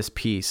just this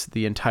piece,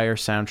 the entire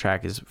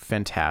soundtrack is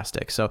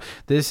fantastic. So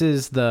this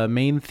is the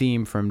main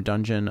theme from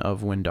Dungeon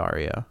of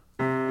Windaria.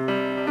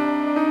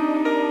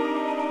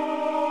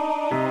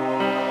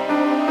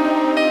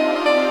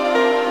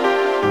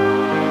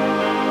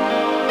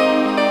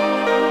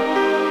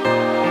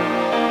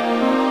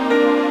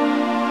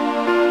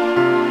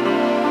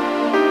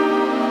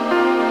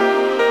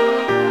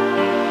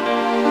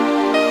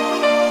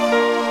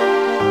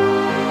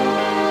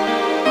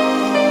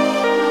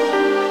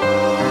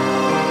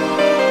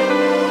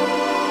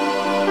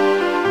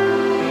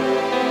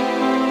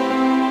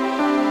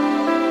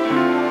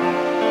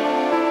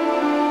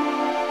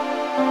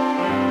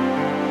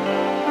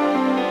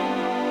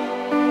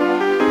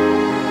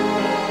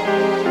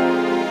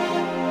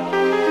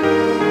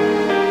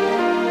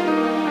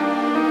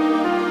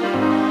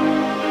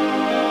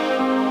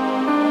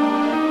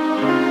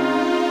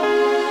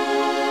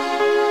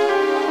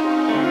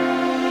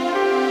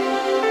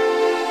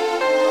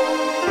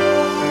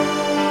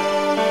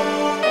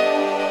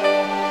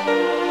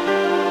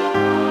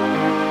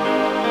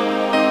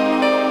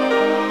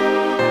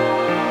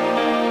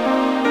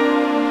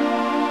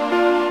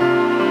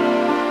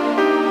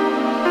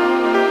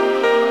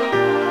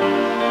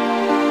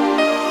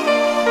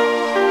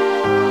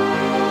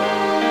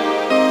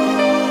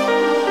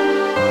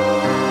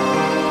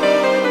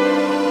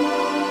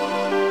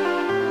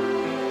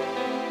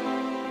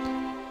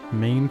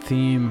 Main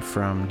theme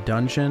from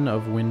Dungeon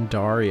of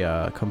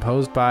Windaria,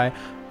 composed by,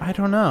 I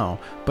don't know,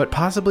 but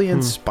possibly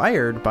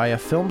inspired by a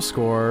film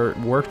score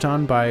worked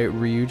on by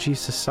Ryuji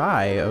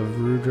Sasai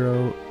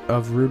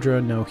of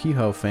Rudra no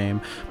Hiho fame.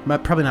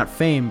 Probably not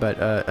fame, but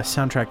a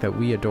soundtrack that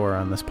we adore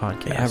on this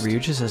podcast. Yeah,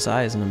 Ryuji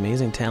Sasai is an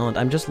amazing talent.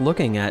 I'm just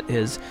looking at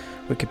his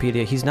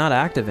Wikipedia. He's not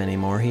active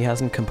anymore. He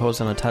hasn't composed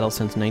on a title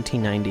since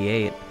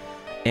 1998.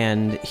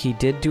 And he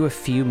did do a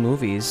few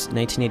movies,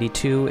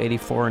 1982,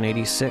 84, and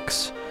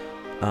 86.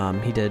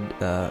 He did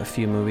a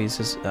few movies,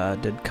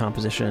 did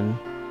composition.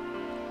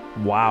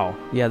 Wow.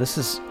 Yeah, this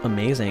is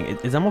amazing.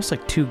 It's almost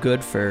like too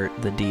good for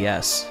the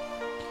DS.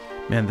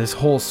 Man, this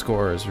whole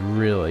score is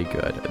really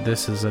good.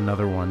 This is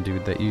another one,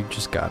 dude, that you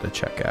just got to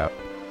check out.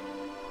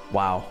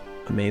 Wow.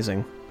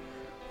 Amazing.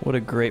 What a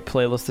great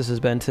playlist this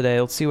has been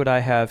today. Let's see what I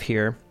have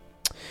here.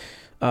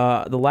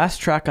 The last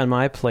track on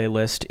my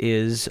playlist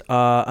is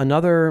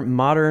another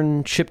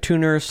modern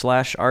chiptuner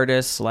 /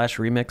 artist /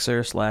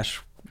 remixer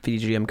 /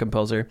 VGM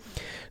composer.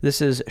 This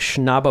is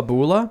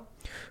Shnababula,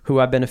 who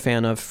I've been a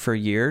fan of for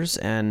years,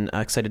 and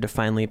excited to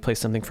finally play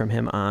something from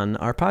him on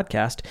our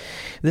podcast.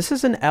 This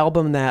is an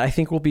album that I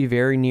think will be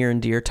very near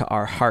and dear to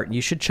our heart. You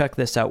should check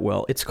this out,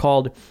 Will. It's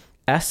called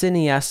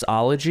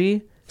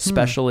SNESology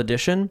Special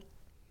Edition.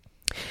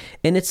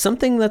 And it's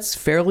something that's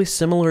fairly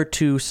similar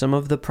to some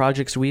of the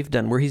projects we've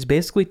done, where he's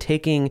basically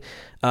taking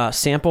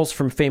samples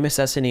from famous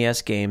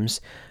SNES games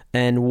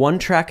and one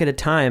track at a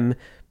time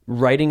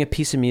writing a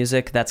piece of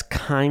music that's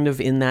kind of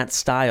in that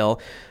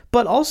style,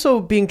 but also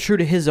being true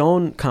to his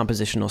own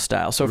compositional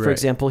style. So, for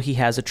example, he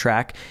has a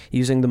track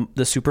using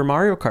the Super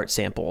Mario Kart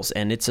samples,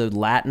 and it's a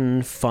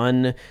Latin,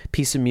 fun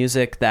piece of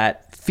music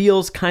that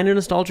feels kind of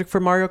nostalgic for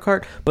Mario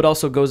Kart, but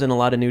also goes in a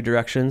lot of new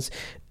directions.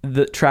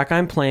 The track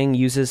I'm playing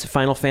uses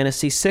Final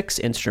Fantasy VI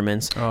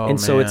instruments,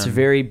 so it's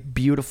very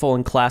beautiful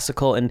and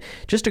classical, and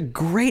just a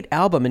great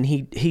album. And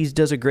he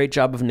does a great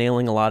job of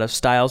nailing a lot of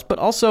styles, but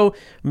also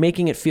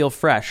making it feel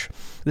fresh.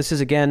 This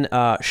is, again,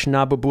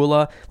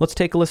 Shnababula. Let's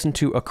take a listen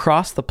to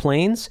Across the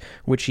Plains,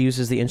 which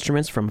uses the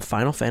instruments from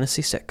Final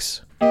Fantasy VI.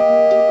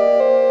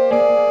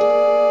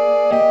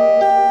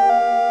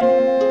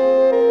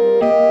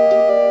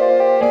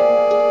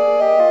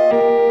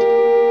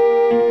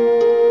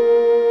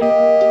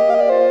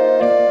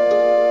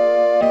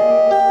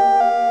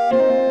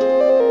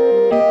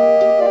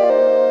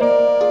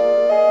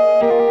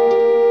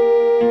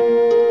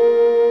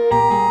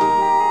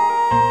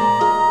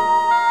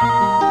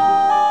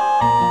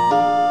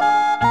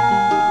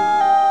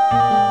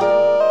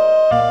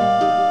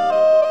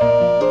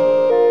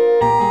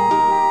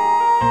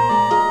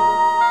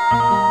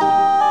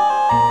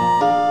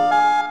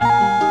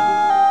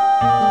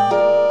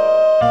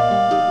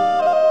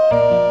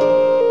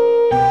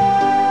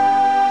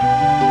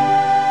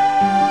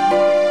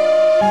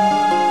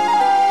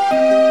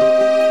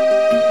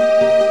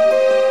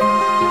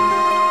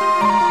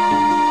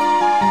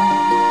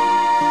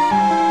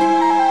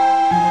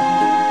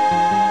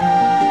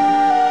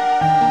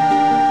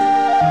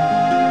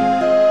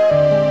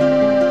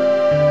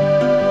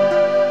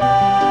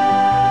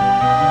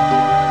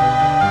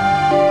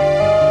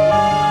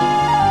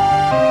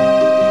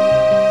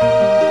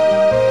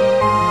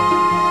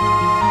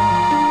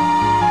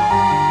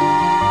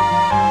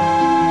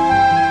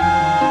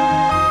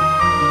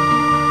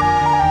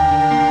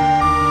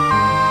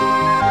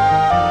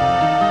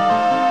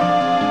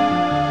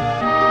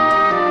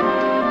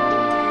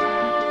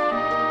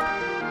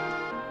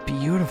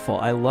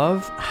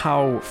 love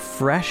how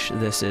fresh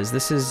this is.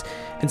 This is,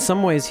 in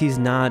some ways, he's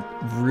not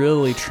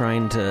really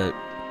trying to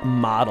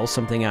model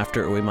something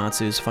after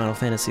Uematsu's Final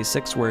Fantasy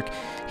VI work.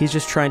 He's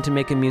just trying to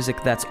make a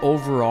music that's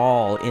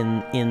overall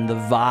in the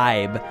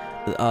vibe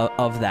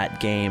of that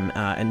game,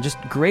 and just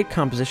great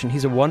composition.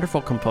 He's a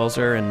wonderful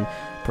composer and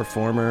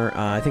performer.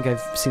 I think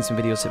I've seen some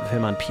videos of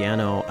him on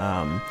piano.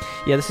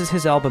 This is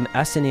his album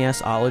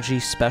SNES-ology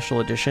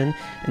Special Edition,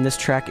 and this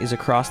track is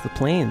Across the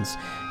Plains.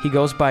 He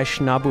goes by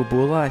Shnabu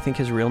Bula. I think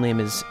his real name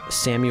is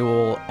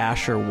Samuel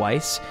Asher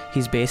Weiss.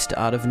 He's based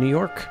out of New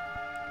York.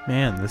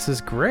 Man, this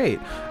is great.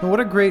 And what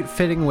a great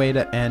fitting way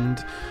to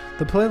end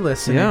the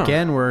playlist. And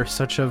again, we're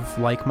such of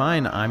like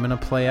mine. I'm going to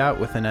play out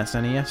with an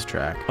SNES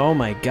track. Oh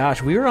my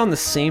gosh, we were on the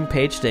same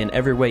page today in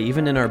every way,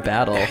 even in our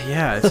battle.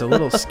 Yeah, it's a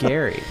little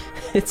scary.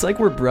 It's like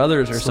we're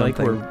brothers or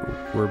something.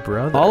 Like we're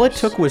brothers. All it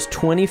took was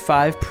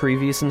 25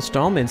 previous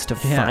installments to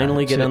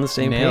finally get on the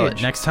same page.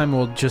 It. Next time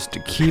we'll just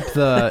keep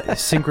the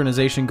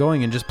synchronization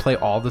going and just play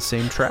all the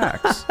same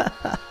tracks.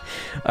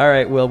 All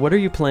right, Will, what are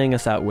you playing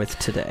us out with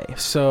today?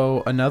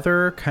 So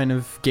another kind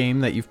of game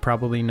that you've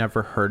probably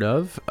never heard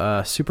of,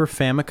 a Super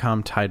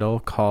Famicom title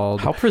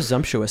called... How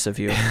presumptuous of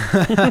you.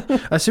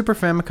 A Super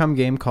Famicom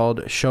game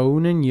called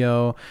Shounen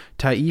Yo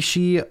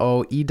Taishi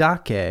o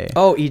Idake.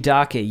 Oh,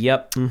 Idake,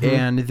 yep. Mm-hmm.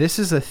 And this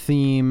is a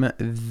theme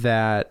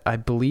that I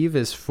believe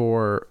is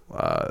for...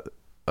 a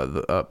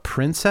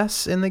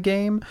princess in the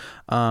game,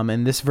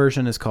 and this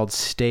version is called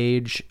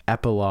Stage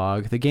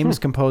Epilogue. The game is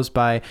composed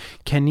by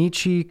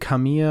Kenichi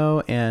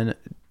Kamiyo and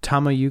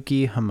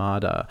Tamayuki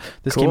Hamada.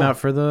 This came out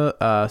for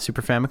the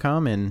Super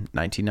Famicom in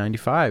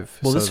 1995.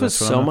 Well, this was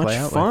so much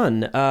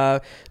fun.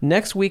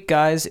 Next week,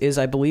 guys, is,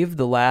 I believe,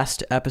 the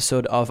last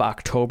episode of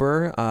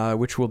October,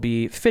 which will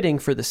be fitting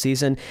for the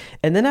season.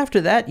 And then after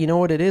that, you know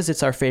what it is?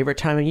 It's our favorite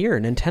time of year,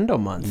 Nintendo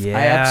Month. Yeah.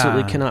 I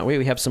absolutely cannot wait.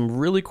 We have some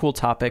really cool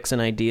topics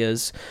and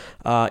ideas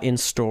in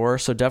store,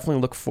 so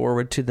definitely look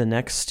forward to the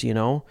next,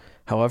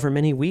 however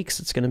many weeks.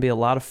 It's going to be a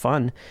lot of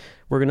fun.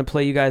 We're going to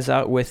play you guys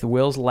out with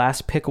Will's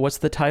last pick. What's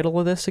the title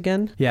of this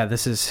again? Yeah,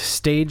 this is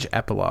Stage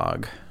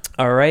Epilogue.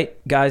 All right,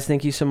 guys,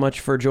 thank you so much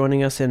for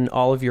joining us and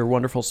all of your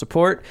wonderful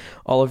support,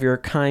 all of your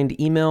kind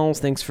emails.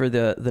 Thanks for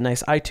the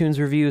nice iTunes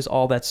reviews.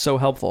 All that's so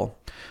helpful.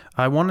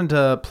 I wanted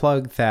to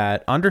plug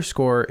that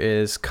Underscore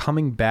is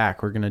coming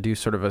back. We're going to do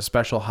sort of a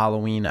special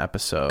Halloween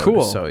episode.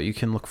 Cool. So you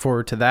can look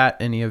forward to that,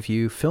 any of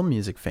you film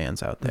music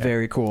fans out there.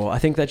 Very cool. I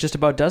think that just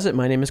about does it.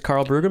 My name is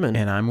Carl Brueggemann.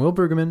 And I'm Will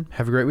Brueggemann.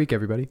 Have a great week,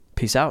 everybody.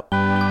 Peace out.